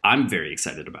I'm very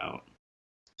excited about.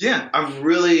 Yeah,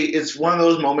 it's one of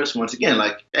those moments, once again,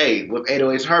 like, hey, with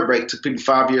 808's Heartbreak, took people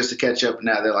 5 years to catch up.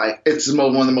 Now they're like, it's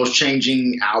one of the most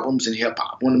changing albums in hip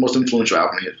hop, one of the most influential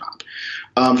albums in hip hop.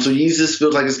 So Yeezus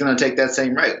feels like it's going to take that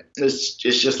same rate. It's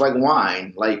just like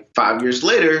wine. Like 5 years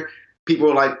later,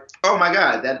 people are like, oh my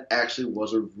God, that actually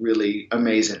was a really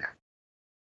amazing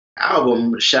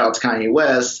album. Shout out to Kanye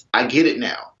West. I get it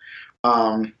now.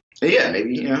 Yeah,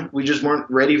 maybe, you know, we just weren't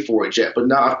ready for it yet. But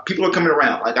now people are coming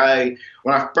around. Like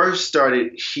when I first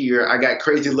started here, I got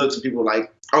crazy looks and people were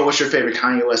like, oh, what's your favorite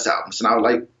Kanye West albums? And I was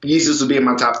like, Yeezus would be in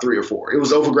my top 3 or 4. It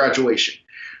was over graduation.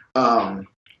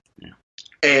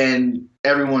 And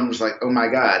everyone was like, oh my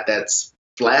God, that's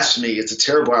blasphemy. It's a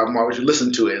terrible album. Why would you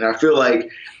listen to it? And I feel like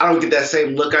I don't get that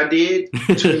same look I did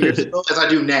 2 years ago as I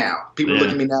do now. People look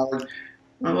at me now like,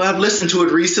 well, I've listened to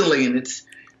it recently and it's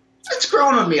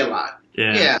grown on me a lot.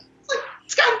 Yeah.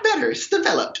 It's gotten better. It's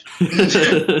developed.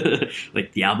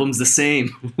 Like the album's the same.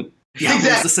 The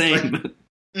album's the same.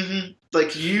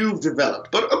 Like you've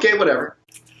developed. But okay, whatever.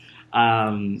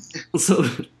 So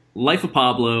Life of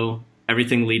Pablo,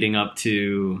 everything leading up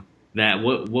to that,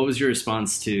 what was your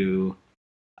response to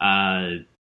all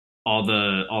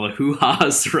the hoo-ha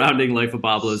surrounding Life of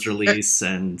Pablo's release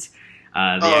and the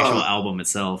actual album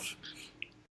itself?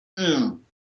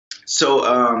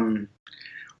 So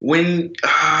when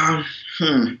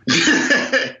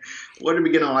where did we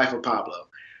get on Life of Pablo?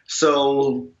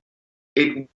 So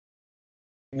it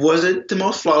wasn't the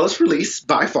most flawless release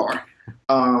by far.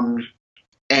 And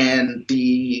in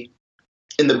the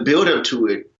build up to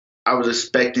it, I was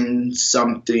expecting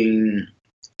something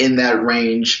in that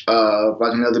range of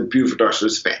like another Beautiful Dark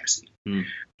Twisted Fantasy.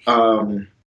 And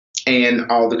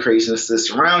all the craziness that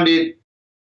surrounded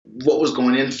what was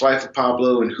going into Life of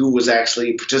Pablo and who was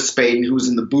actually participating, who was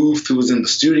in the booth, who was in the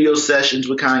studio sessions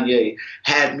with Kanye,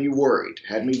 had me worried,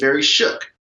 had me very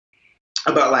shook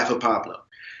about Life of Pablo.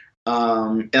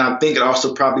 And I think it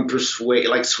also probably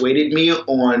swayed me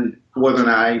on whether or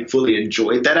not I fully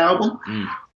enjoyed that album.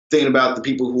 Thinking about the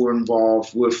people who were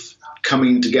involved with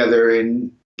coming together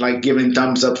and like giving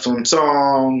thumbs up on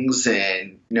songs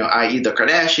and, you know, i.e. the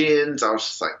Kardashians, I was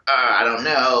just like, I don't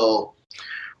know.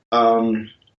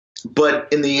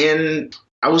 But in the end,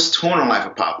 I was torn on Life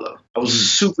of Pablo. I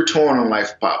was super torn on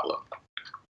Life of Pablo.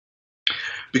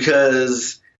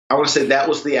 Because I want to say that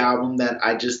was the album that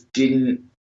I just didn't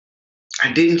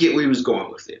get where he was going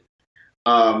with it.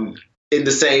 In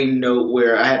the same note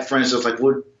where I had friends that was like,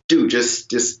 well, dude,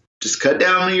 just cut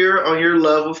down on your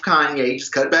love of Kanye.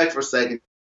 Just cut back for a second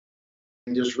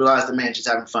and just realize the man's just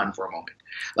having fun for a moment.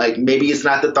 Like, maybe it's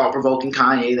not the thought-provoking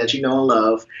Kanye that you know and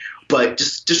love, but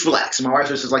just relax. And my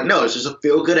wife was just like, no, it's just a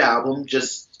feel-good album.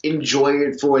 Just enjoy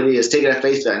it for what it is, take it at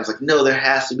face value. It's like, no, there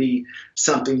has to be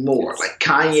something more. Like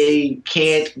Kanye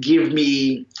can't give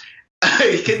me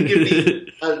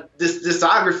this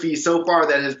discography so far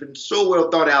that has been so well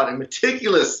thought out and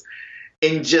meticulous,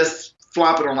 and just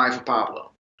flop it on Life of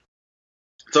Pablo.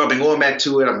 So I've been going back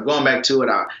to it.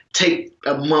 I'll take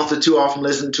a month or two off from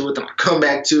listening to it, then I'll come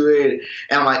back to it,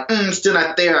 and I'm like, still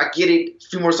not there. I get it. A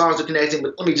few more songs are connecting,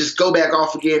 but let me just go back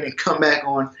off again and come back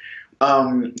on.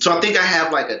 So I think I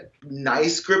have like a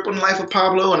nice grip on Life of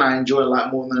Pablo, and I enjoy it a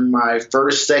lot more than my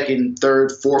first, second,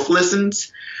 third, fourth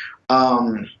listens.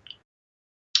 But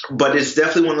it's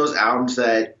definitely one of those albums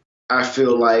that I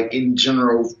feel like, in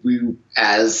general, we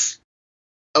as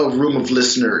a room of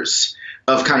listeners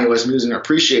of Kanye West music and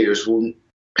appreciators will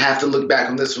have to look back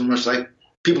on this one much like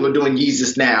people are doing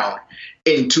Yeezus now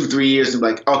in 2-3 years and be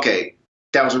like, okay,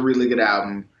 that was a really good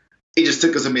album. It just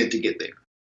took us a minute to get there.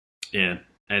 Yeah,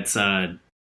 it's I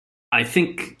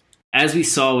think as we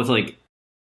saw with like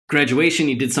Graduation,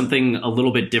 you did something a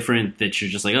little bit different that you're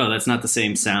just like, oh, that's not the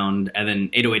same sound. And then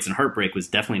 808s and Heartbreak was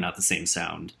definitely not the same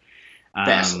sound.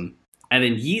 And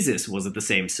then Yeezus wasn't the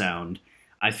same sound.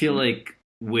 I feel like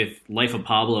with Life of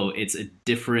Pablo, it's a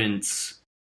different,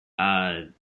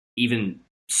 even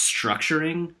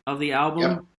structuring of the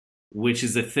album, which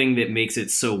is the thing that makes it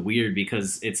so weird,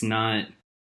 because it's not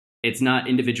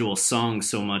individual songs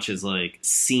so much as like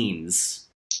scenes.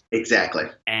 Exactly.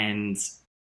 And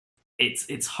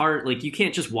it's hard. Like, you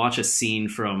can't just watch a scene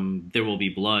from There Will Be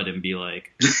Blood and be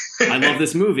like, I love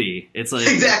this movie. It's like,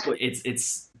 exactly.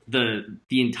 It's the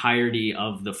entirety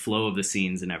of the flow of the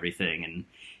scenes and everything. And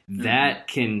that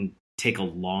can take a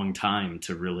long time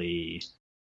to really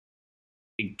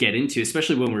get into,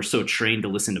 especially when we're so trained to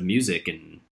listen to music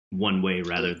in one way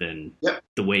rather than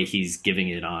the way he's giving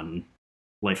it on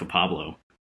Life of Pablo.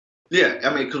 Yeah, I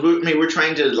mean, because we're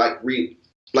trained to like read,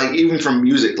 like even from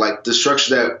music, like the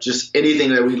structure that just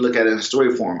anything that we look at in a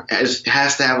story form has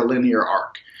to have a linear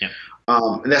arc. Yeah.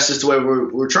 And that's just the way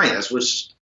we're trained. That's which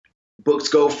books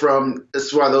go from.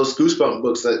 That's why those Goosebump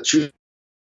books that Choose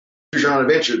Your Own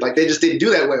Adventure, like they just didn't do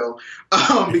that well,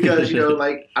 because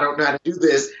like I don't know how to do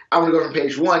this. I want to go from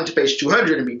page 1 to page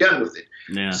 200 and be done with it.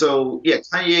 Yeah. So yeah,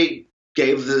 Kanye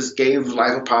gave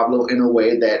Life of Pablo in a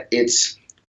way that it's,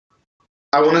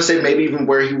 I want to say maybe even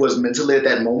where he was mentally at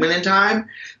that moment in time,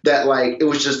 that like it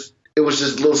was just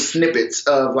little snippets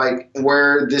of like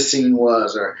where this scene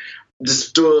was, or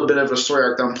just do a little bit of a story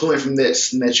arc that I'm pulling from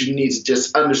this, and that you need to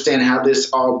just understand how this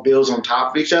all builds on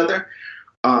top of each other.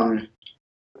 And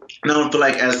I don't feel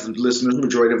like as listeners, the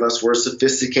majority of us were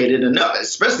sophisticated enough,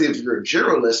 especially if you're a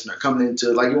general listener coming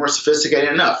into like you weren't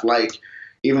sophisticated enough. Like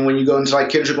even when you go into like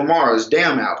Kendrick Lamar's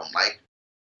Damn album, like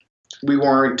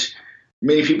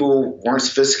many people weren't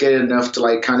sophisticated enough to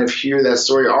like kind of hear that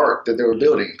story arc that they were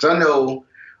building. Because I know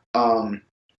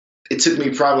it took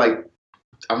me probably like,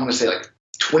 I want to say like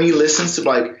 20 listens to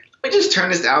like, let me just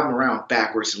turn this album around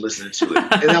backwards and listen to it.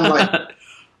 And I'm like,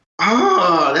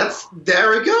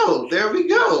 there we go.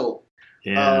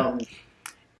 Yeah. Which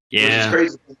is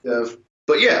crazy to think of.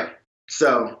 But yeah,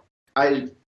 so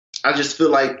I just feel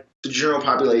like the general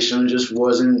population just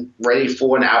wasn't ready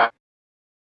for an album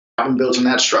built on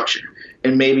that structure.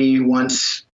 And maybe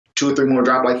once 2 or 3 more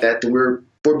drop like that, then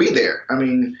we'll be there. I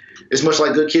mean, it's much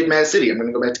like Good Kid, Mad City. I'm going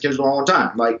to go back to Kendrick all the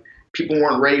time. Like, people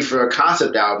weren't ready for a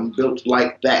concept album built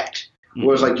like that. Mm-hmm.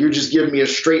 Whereas, like, you're just giving me a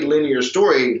straight linear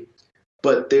story,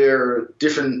 but they're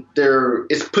different.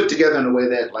 It's put together in a way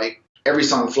that, like, every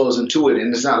song flows into it.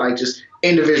 And it's not like just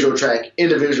individual track.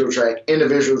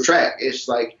 It's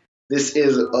like, this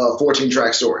is a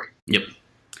 14-track story. Yep.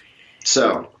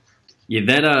 So...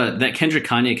 yeah, that Kendrick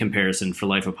Kanye comparison for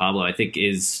Life of Pablo, I think,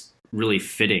 is really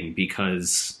fitting,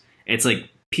 because it's like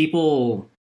people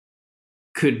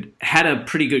had a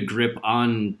pretty good grip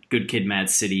on Good Kid, Mad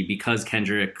City because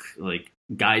Kendrick like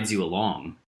guides you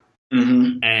along.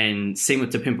 Mm-hmm. And same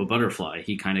with To Pimp a Butterfly,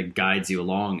 he kind of guides you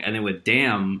along. And then with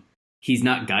Damn, he's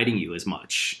not guiding you as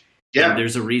much. Yeah, and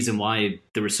there's a reason why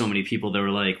there were so many people that were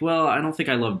like, well, I don't think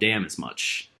I love Damn as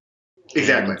much.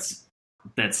 Exactly. And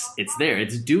it's there.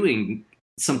 It's doing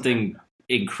something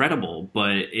incredible,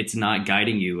 but it's not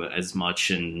guiding you as much,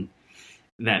 and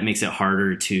that makes it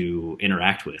harder to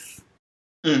interact with.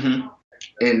 Mm-hmm.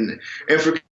 And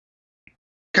for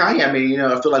Kanye, I mean,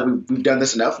 I feel like we've done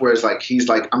this enough where it's like he's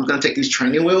like, I'm going to take these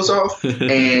training wheels off,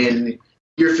 and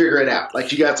you're figuring it out.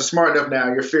 Like, you guys are smart enough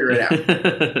now, you're figuring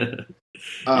it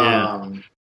out.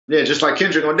 Yeah, just like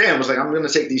Kendrick on Damn was like, I'm going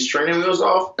to take these training wheels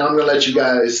off, and I'm going to let you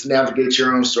guys navigate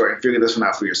your own story and figure this one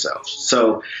out for yourselves.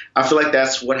 So I feel like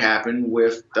that's what happened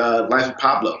with Life of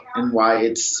Pablo, and why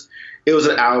it's it was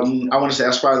an album. I want to say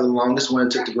that's probably the longest one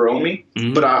it took to grow on me,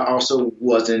 but I also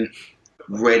wasn't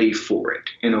ready for it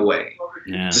in a way.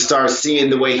 Yeah. To start seeing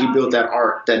the way he built that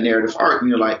arc, that narrative arc, and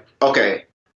you're like, okay,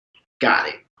 got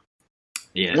it.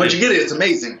 Yeah. Once you get it, it's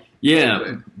amazing.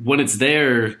 Yeah. When it's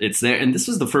there, it's there. And this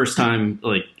was the first time,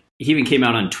 like, he even came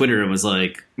out on Twitter and was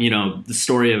like, the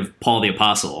story of Paul the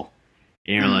Apostle.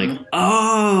 And you're like,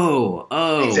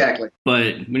 oh. Exactly.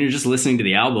 But when you're just listening to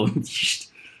the album,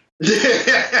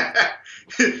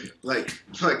 like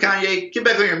Kanye, get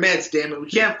back on your meds, damn it. We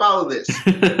can't follow this.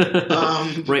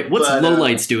 Right. What's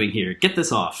Lowlights doing here? Get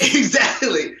this off.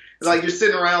 Exactly. Like you're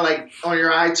sitting around like on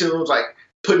your iTunes, like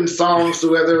putting songs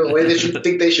together the way that you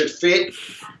think they should fit.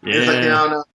 Yeah. It's like,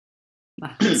 no.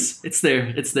 It's there.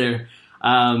 It's there.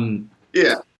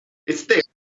 Yeah, it's there.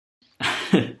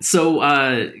 So,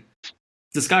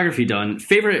 discography done.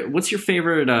 What's your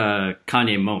favorite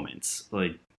Kanye moments?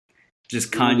 Like,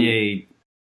 just Kanye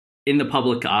in the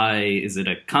public eye. Is it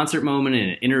a concert moment,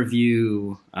 an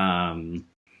interview, him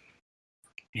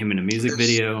in a music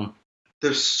video?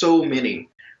 There's so many.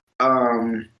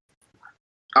 I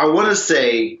want to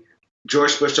say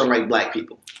George Bush don't like black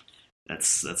people.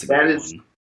 That's a good one.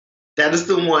 That is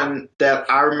the one that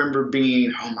I remember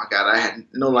being, oh my God, I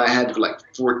had to be like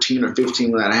 14 or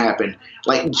 15 when that happened.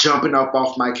 Like jumping up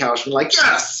off my couch and like,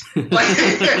 yes! Like, like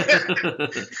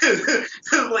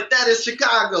that is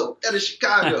Chicago. That is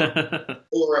Chicago.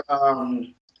 Or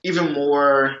even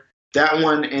more, that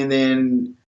one. And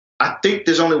then I think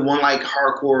there's only one like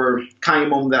hardcore Kanye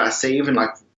moment that I save and like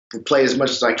play as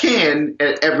much as I can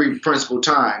at every principal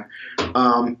time.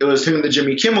 It was him in the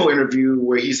Jimmy Kimmel interview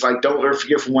where he's like, don't ever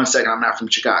forget for 1 second I'm not from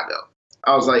Chicago.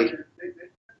 I was like,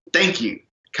 thank you,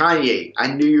 Kanye. I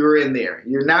knew you were in there.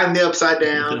 You're not in the upside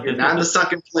down. You're not in the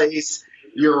sunken place.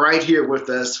 You're right here with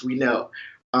us. We know.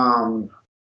 I want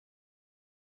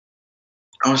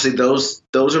to say those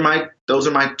are my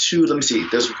two. Let me see.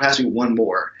 There's has to be one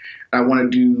more. I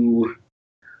want to do.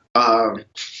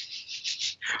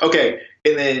 Okay.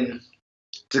 And then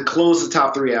to close the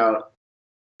top three out,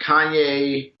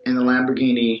 Kanye in the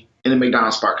Lamborghini in the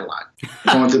McDonald's parking lot,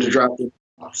 going through the drive-thru.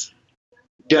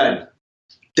 Done.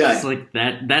 It's like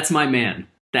that. That's my man.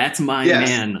 That's my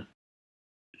man.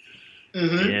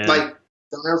 Mm-hmm. Yeah. Like,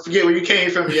 don't ever forget where you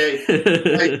came from, Ye.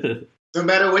 Like, no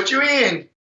matter what you're in,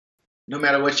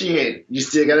 you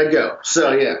still gotta go.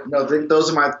 So yeah, no, I think those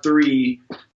are my three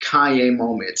Kanye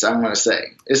moments, I want to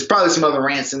say. There's probably some other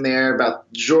rants in there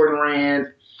about Jordan rant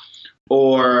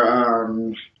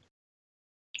or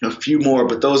a few more,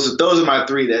 but those are my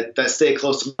three that stay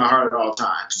close to my heart at all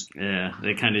times. Yeah,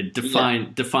 they kind of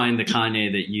define the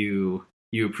Kanye that you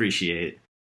appreciate.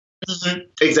 Mm-hmm.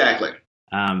 Exactly.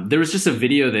 There was just a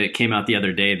video that came out the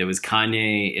other day that was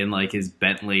Kanye in like his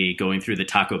Bentley going through the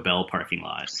Taco Bell parking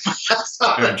lot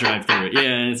or drive-through. Yeah,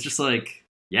 and it's just like,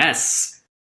 yes.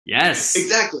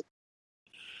 Exactly.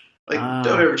 Like,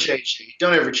 don't ever change.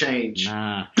 Don't ever change.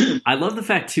 Nah. I love the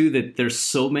fact, too, that there's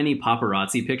so many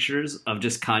paparazzi pictures of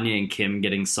just Kanye and Kim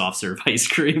getting soft serve ice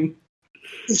cream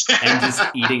and just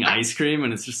eating ice cream.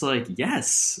 And it's just like,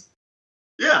 yes.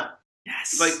 Yeah.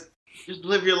 Yes. Like, just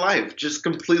live your life. Just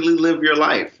completely live your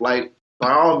life. Like,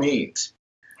 by all means.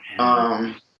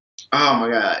 Oh, my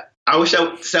God. I wish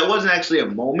that wasn't actually a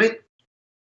moment.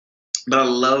 But I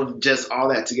love just all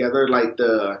that together, like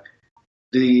the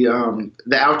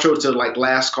outro to like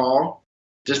Last Call,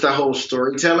 just that whole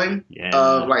storytelling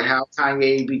of like how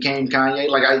Kanye became Kanye.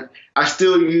 Like I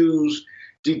still use.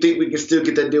 Do you think we can still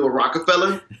get that deal with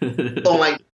Rockefeller on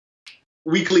like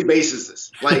weekly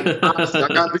basis? Like honestly,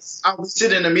 like I'll be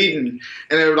sitting in a meeting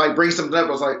and they would like bring something up. I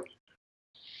was like,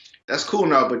 that's cool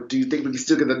now, but do you think we can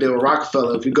still get the deal with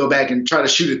Rockefeller if we go back and try to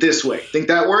shoot it this way? Think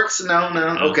that works? No.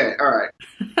 Okay, all right.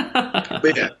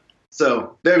 But yeah,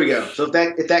 so there we go. So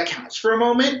if that counts for a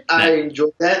moment, I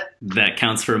enjoyed that. That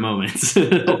counts for a moment.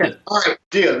 Okay, all right,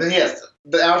 deal. Then yes,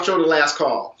 the outro to Last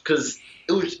Call, because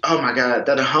it was, oh my God,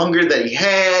 that hunger that he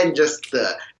had, just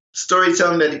the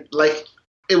storytelling that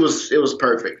it was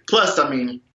perfect. Plus, I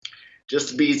mean, just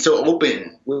to be so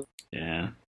open with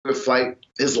like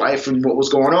his life and what was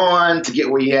going on to get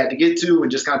where he had to get to,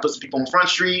 and just kind of put some people on Front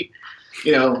Street,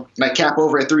 like Cap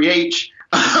over at 3H.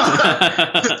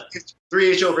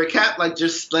 3H over at Cap, like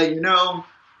just let you know.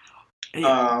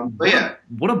 But yeah,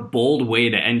 what a bold way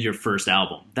to end your first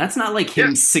album. That's not like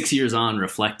him 6 years on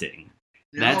reflecting.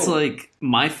 No. That's like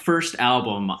my first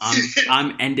album.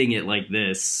 I'm ending it like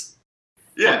this.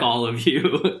 Yeah. Fuck all of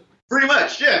you. Pretty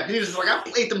much, yeah. He was like, I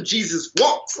played them Jesus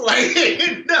walks. Like,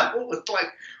 no, it's like,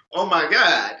 oh my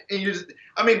God.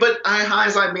 And I mean, but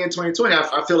hindsight being 2020,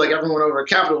 I feel like everyone over at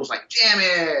Capitol was like, damn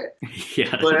it.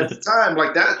 Yeah. But at the time,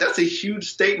 like that's a huge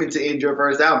statement to end your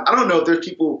first album. I don't know if there's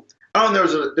people, I don't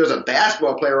know, there's a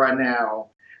basketball player right now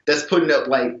that's putting up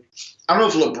like, I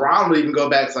don't know if LeBron would even go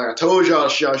back to like, I told y'all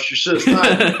you should have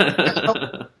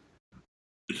signed.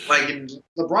 Like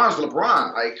LeBron's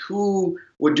LeBron. Like who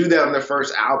would do that on their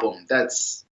first album?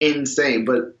 That's insane.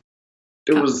 But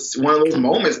it was one of those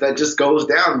moments that just goes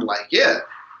down like, yeah,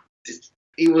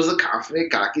 he was a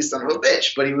confident, cocky son of a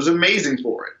bitch, but he was amazing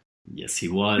for it. Yes, he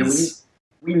was.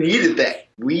 We needed that.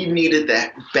 We needed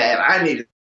that bad. I needed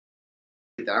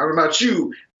that. I don't know about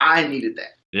you. I needed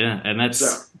that. Yeah, and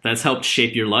that's helped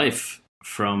shape your life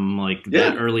from like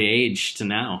that early age to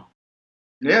now.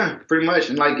 Yeah, pretty much.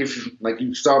 And like if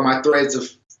you saw my threads of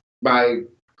my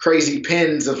crazy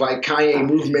pins of like Kanye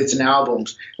movements and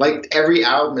albums, like every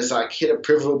album is like hit a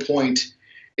pivotal point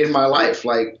in my life.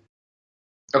 Like,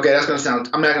 okay, that's gonna sound.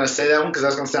 I'm not gonna say that one because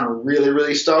that's gonna sound really,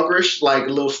 really stalkerish, like a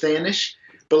little Stanish.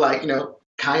 But like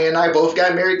Kanye and I both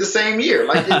got married the same year.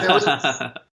 Like,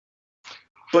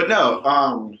 but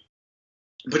no.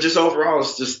 But just overall,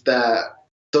 it's just that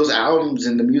those albums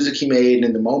and the music he made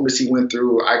and the moments he went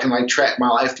through, I can like track my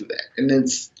life through that. And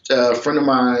it's a friend of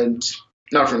mine,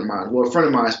 not a friend of mine, well, a friend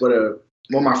of mine, but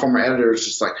one of my former editors,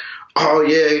 just like, oh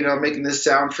yeah, making this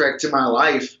soundtrack to my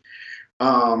life.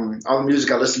 All the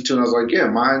music I listened to, and I was like, yeah,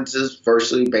 mine's just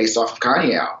virtually based off of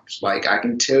Kanye albums. Like, I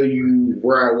can tell you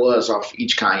where I was off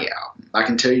each Kanye album. I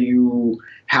can tell you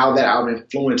how that album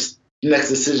influenced the next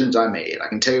decisions I made. I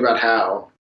can tell you about how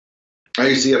I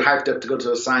used to get hyped up to go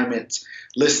to assignments,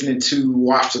 listening to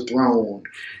Watch the Throne,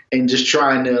 and just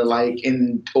trying to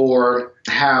or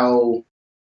how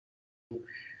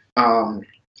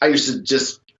I used to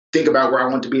just think about where I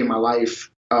want to be in my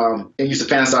life, and used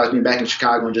to fantasize being back in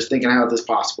Chicago and just thinking how is this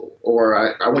possible.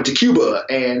 Or I went to Cuba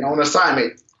and on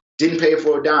assignment didn't pay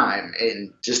for a dime,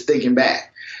 and just thinking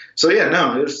back. So yeah,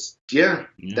 no, it was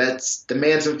that's the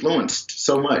man's influenced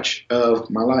so much of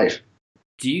my life.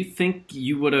 Do you think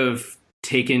you would have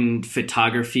taken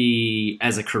photography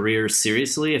as a career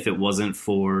seriously if it wasn't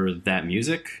for that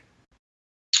music?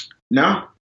 No,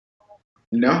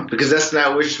 because that's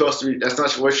not what you're supposed to. That's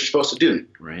not what you're supposed to do.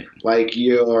 Right. Like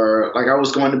I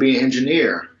was going to be an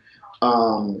engineer.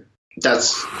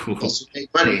 That's to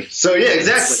make money. So yeah,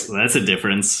 exactly. That's a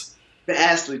difference.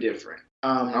 Vastly different.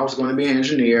 I was going to be an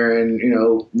engineer, and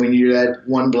when you're that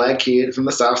one black kid from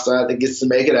the South Side that gets to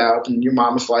make it out, and your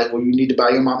mom is like, well, you need to buy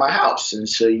your mama a house, and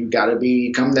so you got to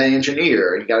become that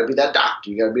engineer, you got to be that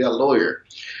doctor, you got to be that lawyer.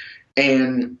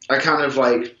 And I kind of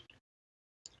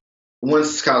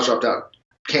once College Dropout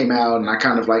came out, and I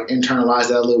kind of internalized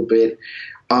that a little bit,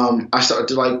 I started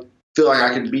to feel like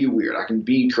I can be weird, I can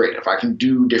be creative, I can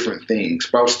do different things,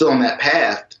 but I was still on that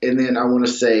path. And then I want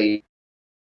to say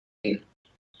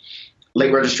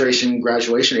late registration,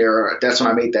 graduation era, that's when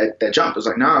I made that jump. It was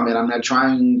like, nah, man, I'm not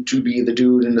trying to be the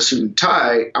dude in the suit and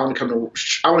tie. I want to come to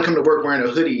work wearing a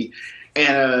hoodie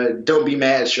and a "Don't Be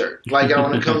Mad" shirt. Like, I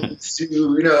want to come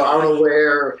to, I want to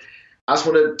wear. I just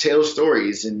want to tell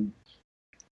stories and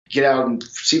get out and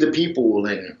see the people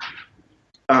and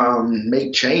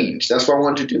make change. That's what I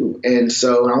wanted to do. And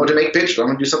so I wanted to make pictures. I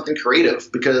want to do something creative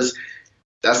because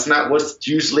that's not what's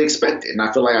usually expected. And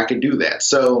I feel like I could do that.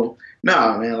 So.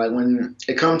 No, man, when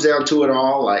it comes down to it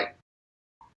all, if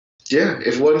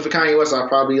it wasn't for Kanye West, I'd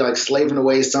probably be slaving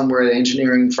away somewhere at an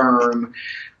engineering firm,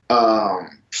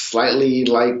 slightly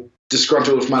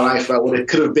disgruntled with my life about what it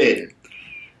could have been.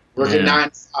 Working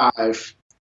 9 to 5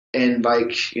 and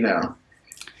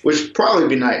which would probably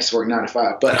be nice, work 9 to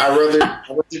 5, but I'd rather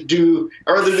do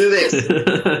this.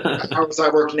 How does I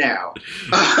work now?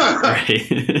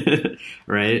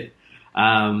 Right.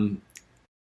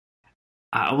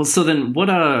 Well, so then, what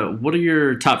are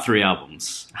your top 3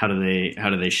 albums? How do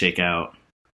they shake out?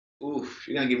 Oof,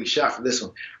 you're gonna give me a shot for this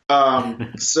one.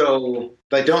 So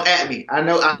don't at me. I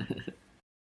know I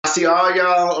see all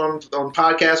y'all on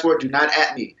podcast world. Do not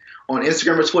at me on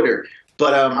Instagram or Twitter.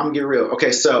 But I'm gonna get real.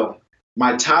 Okay, so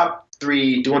my top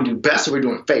 3. Do you want to do best or we're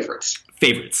doing favorites?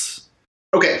 Favorites.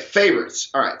 Okay, favorites.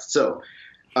 All right. So,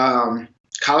 College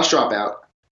Dropout,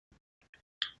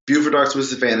 Beautiful Dark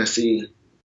Twisted Fantasy.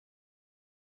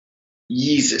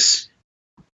 Yeezus.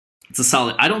 It's a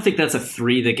solid. I don't think that's a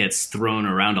 3 that gets thrown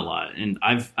around a lot. And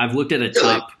I've looked at a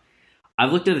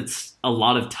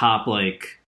lot of top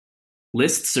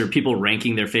lists or people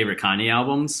ranking their favorite Kanye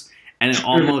albums, and it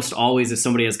almost always, if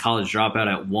somebody has College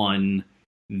Dropout at 1,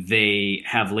 they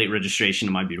have Late Registration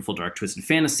to My Beautiful Dark Twisted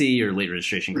Fantasy or Late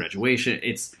Registration Graduation.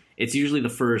 It's usually the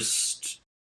first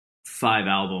 5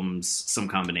 albums, some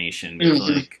combination.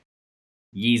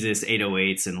 Yeezus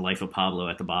 808s and Life of Pablo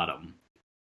at the bottom.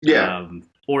 Yeah.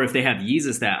 Or if they have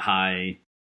Yeezus that high,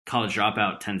 College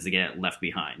Dropout tends to get left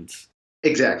behind.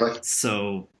 Exactly.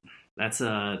 So that's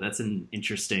an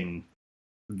interesting,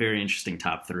 very interesting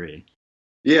top three.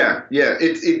 Yeah.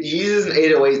 Yeezus and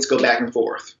 808s go back and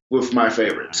forth with my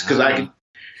favorites because I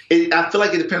feel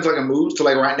like it depends on a mood. So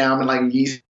like right now I'm in like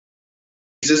Yeezus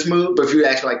mood, but if you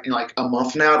actually like in like a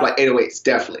month now, like 808s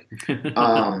definitely.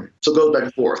 So it goes back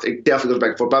and forth. It definitely goes back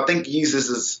and forth. But I think Yeezus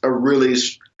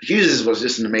was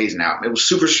just an amazing album. It was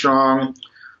super strong.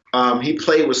 He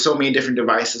played with so many different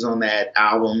devices on that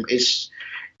album. It's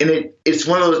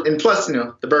one of those, and plus,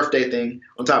 the birthday thing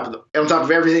on top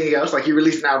of everything else. Like he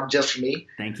released an album just for me.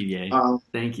 Thank you, Ye.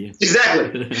 Thank you.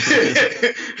 Exactly.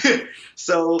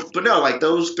 So, but no, like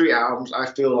those three albums, I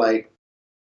feel like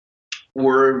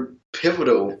were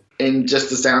pivotal in just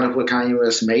the sound of what Kanye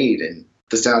West made and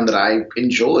the sound that I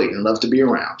enjoyed and love to be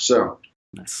around. So,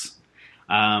 nice.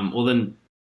 Well, then,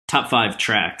 top 5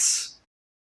 tracks.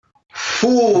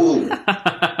 Ooh.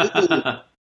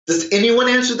 Does anyone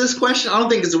answer this question? I don't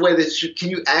think it's a way that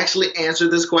can you actually answer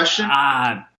this question?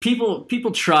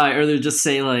 People try, or they just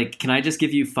say like, "Can I just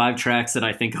give you 5 tracks that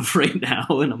I think of right now?"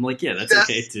 And I'm like, "Yeah, that's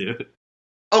okay too."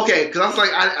 Okay, because I was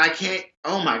like, I can't.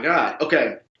 Oh my god.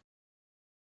 Okay.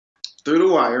 Through the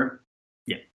Wire.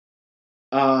 Yeah.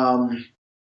 Oh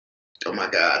my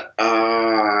god.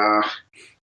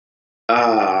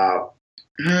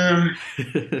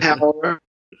 Power.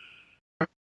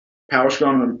 Power's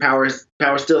strong and power's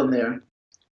still in there.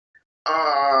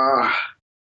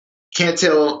 Can't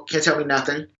tell me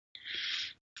nothing.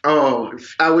 Oh,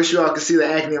 I wish you all could see the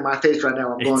agony on my face right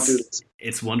now. I'm going through this.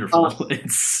 It's wonderful.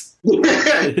 It's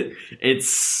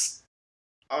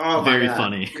very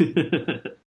funny.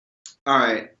 All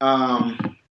right. Oh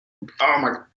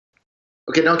my.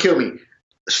 Okay, don't kill me.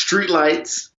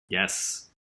 Streetlights. Yes.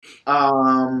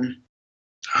 Oh.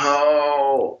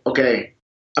 Okay.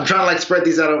 I'm trying to like spread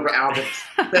these out over albums.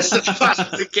 That's as much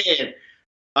as I can.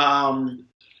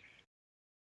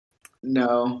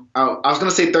 No. I was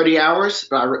gonna say 30 Hours,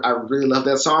 but I really love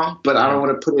that song, but I don't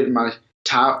want to put it in my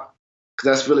top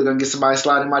because that's really gonna get somebody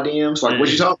sliding my DMs. Like,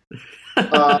 what you talking?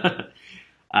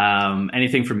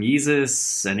 Anything from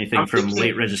Yeezus? Anything from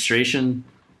Late Registration?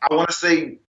 I want to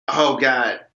say, oh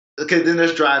god. Okay, then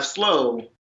there's Drive Slow,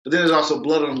 but then there's also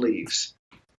Blood on Leaves.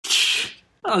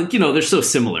 Oh, they're so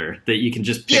similar that you can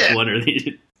just pick one or the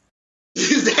other.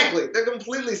 Exactly. They're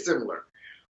completely similar.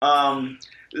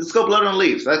 Let's go Blood on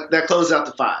Leaves. That closes out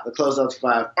the 5.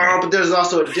 Oh, but there's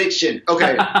also Addiction.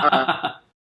 Okay. I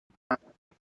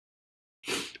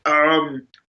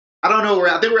don't know.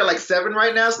 I think we're at like 7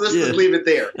 right now, so let's just leave it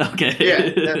there. Okay.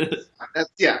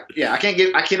 Yeah.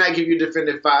 I cannot give you a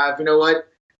definitive 5. You know what?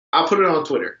 I'll put it on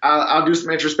Twitter. I'll do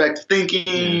some introspective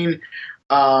thinking.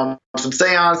 Some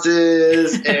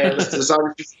seances and listen to the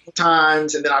song a few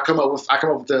times, and then I come up with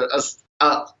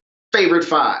a favorite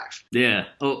 5. Yeah.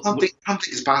 Oh, I don't think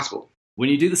it's possible. When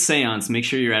you do the seance, make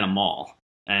sure you're at a mall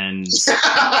and.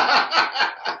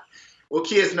 Well,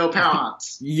 kids know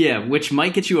pounds. Yeah, which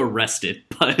might get you arrested,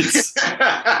 but.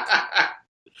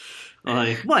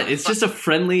 Like what? It's just a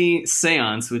friendly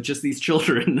seance with just these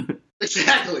children.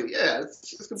 Exactly. Yeah,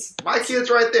 it's my kid's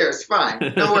right there. It's fine.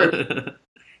 Don't worry.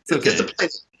 It's okay. It's a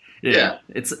place. Yeah.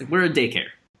 We're a daycare.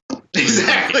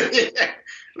 Exactly. Yeah.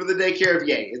 With the daycare of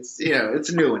Ye. It's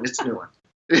a new one.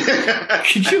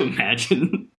 Could you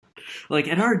imagine? Like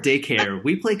at our daycare,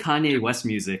 we play Kanye West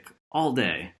music all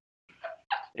day.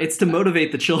 It's to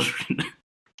motivate the children.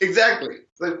 Exactly.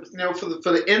 Like, for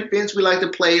the infants, we like to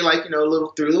play like, a little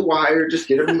Through the Wire, just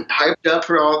get them hyped up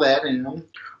for all that. And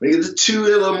we get the 2 a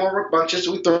little more rambunctious.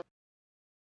 So we throw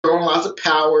on lots of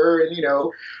power and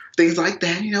things like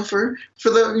that. For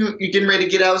the you're getting ready to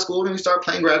get out of school and we start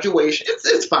playing Graduation.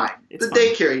 It's fine. It's the fine.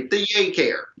 Daycare, the Ye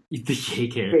care. The Ye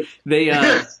care. They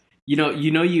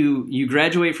you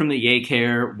graduate from the Ye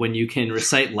care when you can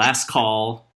recite Last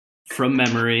Call from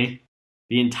memory,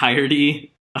 the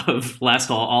entirety of Last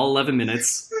Call, all 11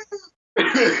 minutes.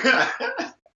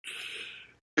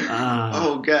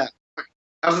 Oh god.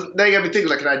 Now you got me thinking,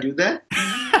 like, can I do that?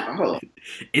 Oh.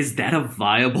 Is that a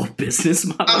viable business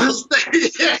model?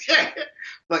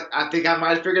 Like, I think I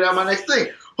might have figured out my next thing.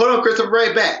 Hold on, Chris, I'm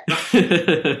right back.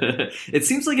 It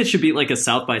seems like it should be like a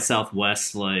South by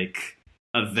Southwest like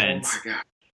event. Oh my god!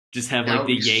 Just have like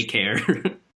the Ye care.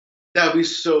 That would be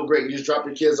so great. You just drop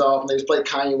your kids off and they just play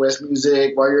Kanye West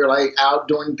music while you're like out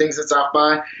doing things at South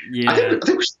by. Yeah, I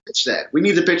think we should pitch that. We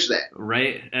need to pitch that.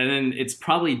 Right, and then it's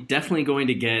probably definitely going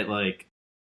to get like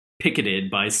picketed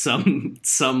by some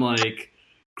like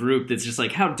group that's just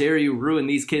like, how dare you ruin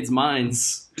these kids'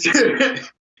 minds?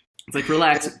 It's like,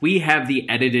 relax. We have the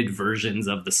edited versions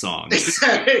of the songs.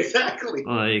 Exactly.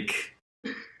 Like,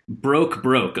 broke,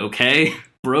 okay?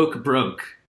 Broke.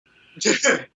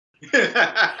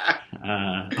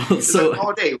 So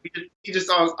all day. We just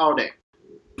saw us all day.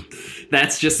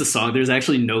 That's just a song. There's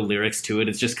actually no lyrics to it.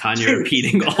 It's just Kanye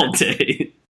repeating all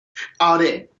day. All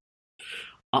day.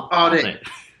 All day.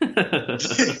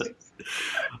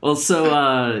 Well, so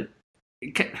I'd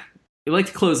like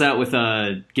to close out with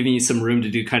giving you some room to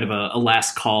do kind of a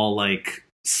last call, like,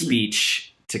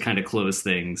 speech to kind of close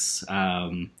things.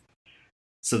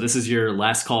 So this is your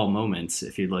last call moment,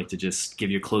 if you'd like to just give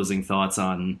your closing thoughts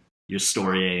on your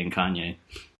StorYe and Kanye.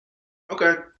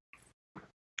 Okay.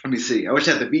 Let me see. I wish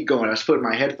I had the beat going. I was putting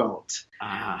my headphones.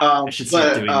 I should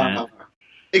start doing that.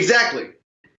 Exactly.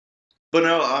 But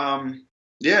no,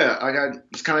 yeah, I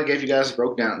just kind of gave you guys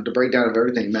the breakdown of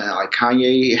everything, man. Like,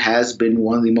 Kanye has been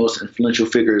one of the most influential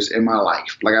figures in my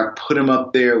life. Like, I put him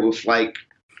up there with, like,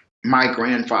 my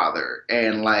grandfather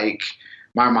and, like,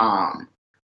 my mom.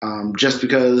 Just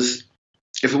because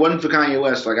if it wasn't for Kanye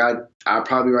West, like, I'd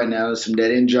probably right now some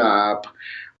dead-end job,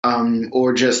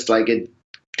 or just, like,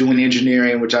 doing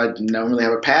engineering, which I don't really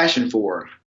have a passion for.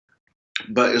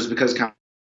 But it was because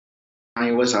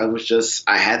Kanye West,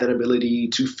 I had that ability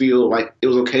to feel like it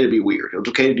was okay to be weird. It was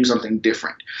okay to do something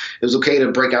different. It was okay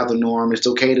to break out the norm. It's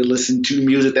okay to listen to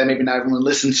music that maybe not everyone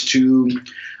listens to.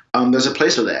 There's a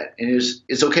place for that. And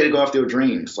it's okay to go after your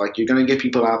dreams. Like, you're going to get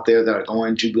people out there that are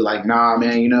going to be like, nah,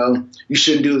 man, you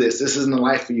shouldn't do this. This isn't the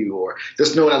life for you. Or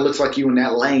there's no one that looks like you in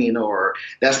that lane. Or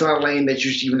that's not a lane that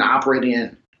you should even operate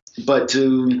in. But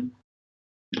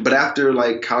after,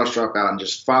 like, College Dropout and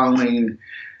just following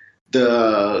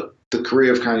the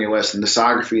career of Kanye West and the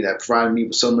discography that provided me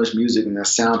with so much music and that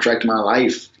soundtrack to my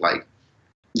life, like,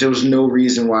 there was no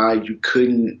reason why you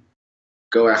couldn't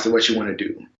go after what you want to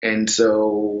do. And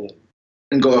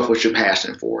go off what you're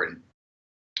passionate for, and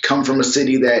come from a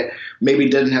city that maybe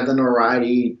doesn't have the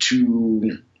notoriety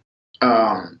to,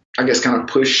 I guess, kind of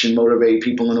push and motivate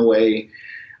people in a way,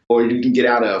 or you can get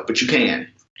out of, but you can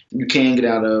get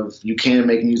out of, you can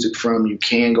make music from, you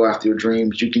can go after your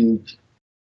dreams, you can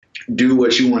do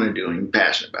what you want to do and you're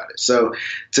passionate about it. So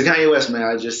to Kanye West, man,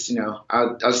 I just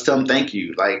tell him thank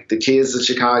you. Like, the kids of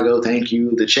Chicago, thank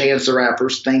you. The Chance the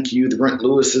Rappers, thank you. The Brent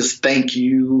Lewises, thank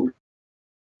you.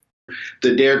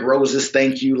 The Derrick Roses,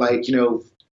 thank you. Like,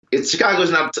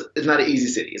 Chicago's not an easy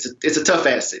city. It's a tough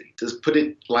ass city, to put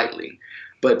it lightly.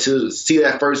 But to see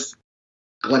that first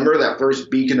glimmer, that first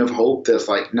beacon of hope, that's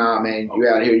like, nah, man, you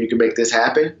out here, you can make this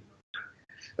happen.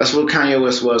 That's what Kanye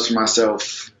West was for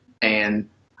myself, and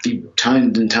the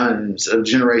tons and tons of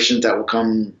generations that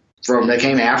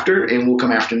came after and will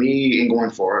come after me and going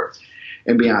forward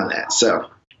and beyond that. So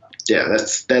yeah,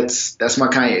 that's my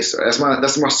Kanye story. That's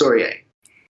my StorYe.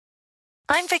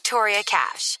 I'm Victoria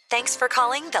Cash. Thanks for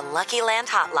calling the Lucky Land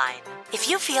Hotline. If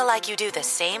you feel like you do the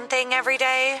same thing every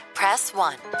day, press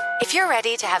 1. If you're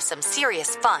ready to have some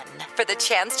serious fun for the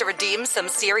chance to redeem some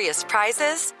serious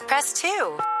prizes, press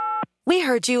 2. We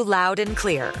heard you loud and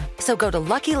clear. So go to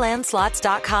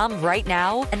LuckyLandSlots.com right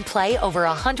now and play over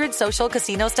 100 social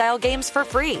casino-style games for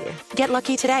free. Get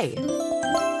lucky today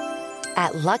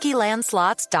at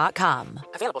LuckyLandSlots.com.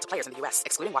 Available to players in the U.S.,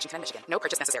 excluding Washington and Michigan. No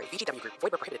purchase necessary. VGW Group.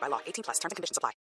 Void where prohibited by law. 18+. Terms and conditions apply.